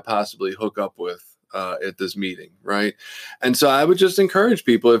who could I possibly hook up with at this meeting, right? And so I would just encourage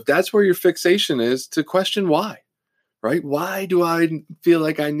people, if that's where your fixation is, to question why, right? Why do I feel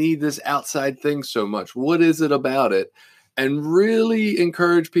like I need this outside thing so much? What is it about it? And really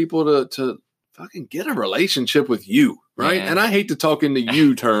encourage people to fucking get a relationship with you, right? Yeah. And I hate to talk into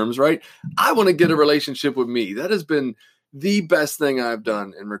you terms, right? I want to get a relationship with me. That has been the best thing I've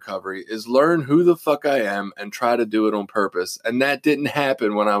done in recovery, is learn who the fuck I am and try to do it on purpose. And that didn't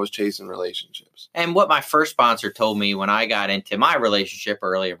happen when I was chasing relationships. And what my first sponsor told me when I got into my relationship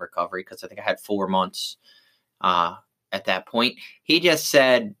early in recovery, because I think I had 4 months at that point, he just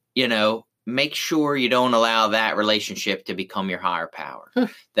said, you know, make sure you don't allow that relationship to become your higher power.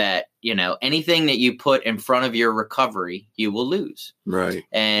 That, you know, anything that you put in front of your recovery, you will lose. Right.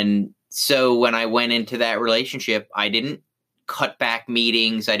 And so when I went into that relationship, I didn't cut back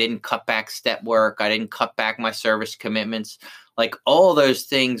meetings. I didn't cut back step work. I didn't cut back my service commitments. Like, all those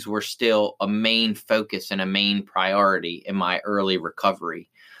things were still a main focus and a main priority in my early recovery.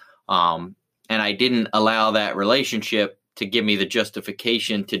 And I didn't allow that relationship to give me the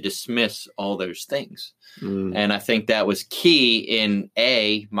justification to dismiss all those things. And I think that was key in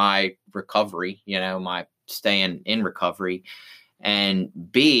my recovery, you know, my staying in recovery, and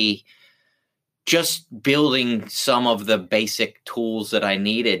B, just building some of the basic tools that I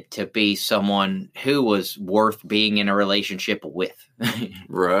needed to be someone who was worth being in a relationship with.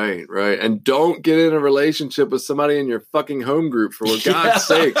 Right. And don't get in a relationship with somebody in your fucking home group, for God's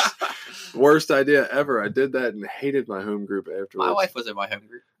sakes. Worst idea ever. I did that and hated my home group afterwards. My wife was in my home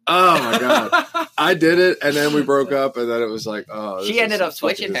group. Oh my God. I did it, and then we broke up, and then it was like, oh. She ended up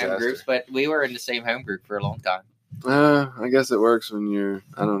switching home groups, but we were in the same home group for a long time. I guess it works when you're,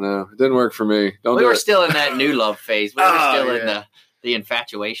 I don't know. It didn't work for me. We were still in that new love phase. We were still in the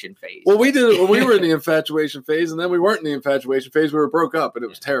infatuation phase. Well, we were in the infatuation phase, and then we weren't in the infatuation phase. We were broke up, and it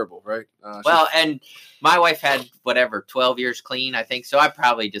was terrible, right? And my wife had 12 years clean, I think. So I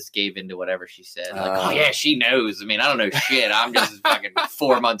probably just gave into whatever she said. Like, oh yeah, she knows. I mean, I don't know shit. I'm just fucking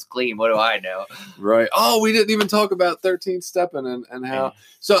 4 months clean. What do I know? Right. Oh, we didn't even talk about 13 stepping and how. Yeah.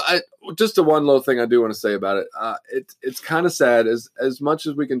 So just the one little thing I do want to say about it. It's kind of sad, as much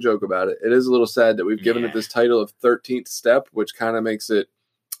as we can joke about it. It is a little sad that we've given it this title of 13th step, which kind of makes it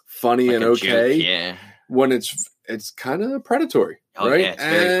funny like and okay. Joke, when it's kind of predatory. Oh, right? Yeah, it's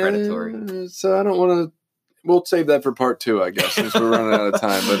very predatory. So I don't want to. We'll save that for part 2, I guess, since we're running out of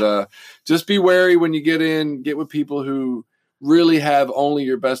time. But just be wary when you get with people who really have only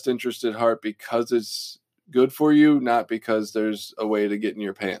your best interest at heart, because it's good for you, not because there's a way to get in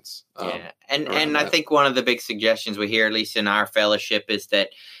your pants. And I think one of the big suggestions we hear, at least in our fellowship, is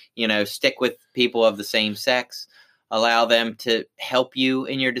that, you know, stick with people of the same sex. Allow them to help you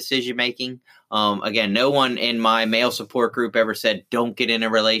in your decision making. Again, no one in my male support group ever said, don't get in a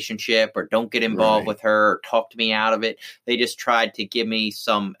relationship or don't get involved with her or talk to me out of it. They just tried to give me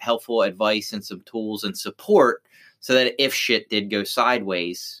some helpful advice and some tools and support so that if shit did go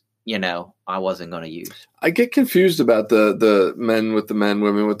sideways, you know, I wasn't going to use. I get confused about the men with the men,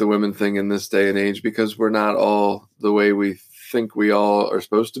 women with the women thing in this day and age, because we're not all the way we think we all are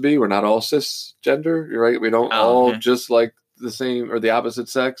supposed to be. We're not all cisgender, right? We don't all just like the same or the opposite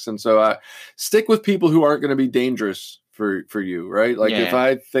sex. And so I stick with people who aren't going to be dangerous for you, right? Like if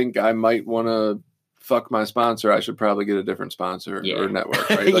I think I might want to fuck my sponsor, I should probably get a different sponsor or network,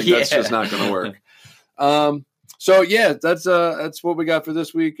 right? Like that's just not going to work. So yeah, that's what we got for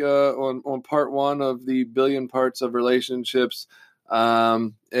this week on part 1 of the billion parts of relationships.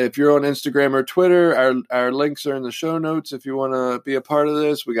 If you're on Instagram or Twitter, our links are in the show notes. If you want to be a part of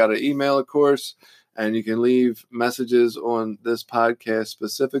this, we got an email, of course, and you can leave messages on this podcast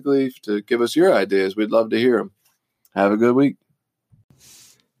specifically to give us your ideas. We'd love to hear them. Have a good week.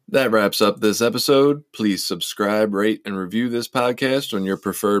 That wraps up this episode. Please subscribe, rate, and review this podcast on your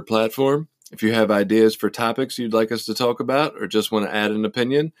preferred platform. If you have ideas for topics you'd like us to talk about or just want to add an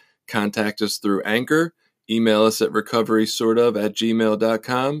opinion, contact us through Anchor, email us at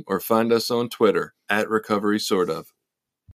recoverysortof@gmail.com, or find us on Twitter @recoverysortof.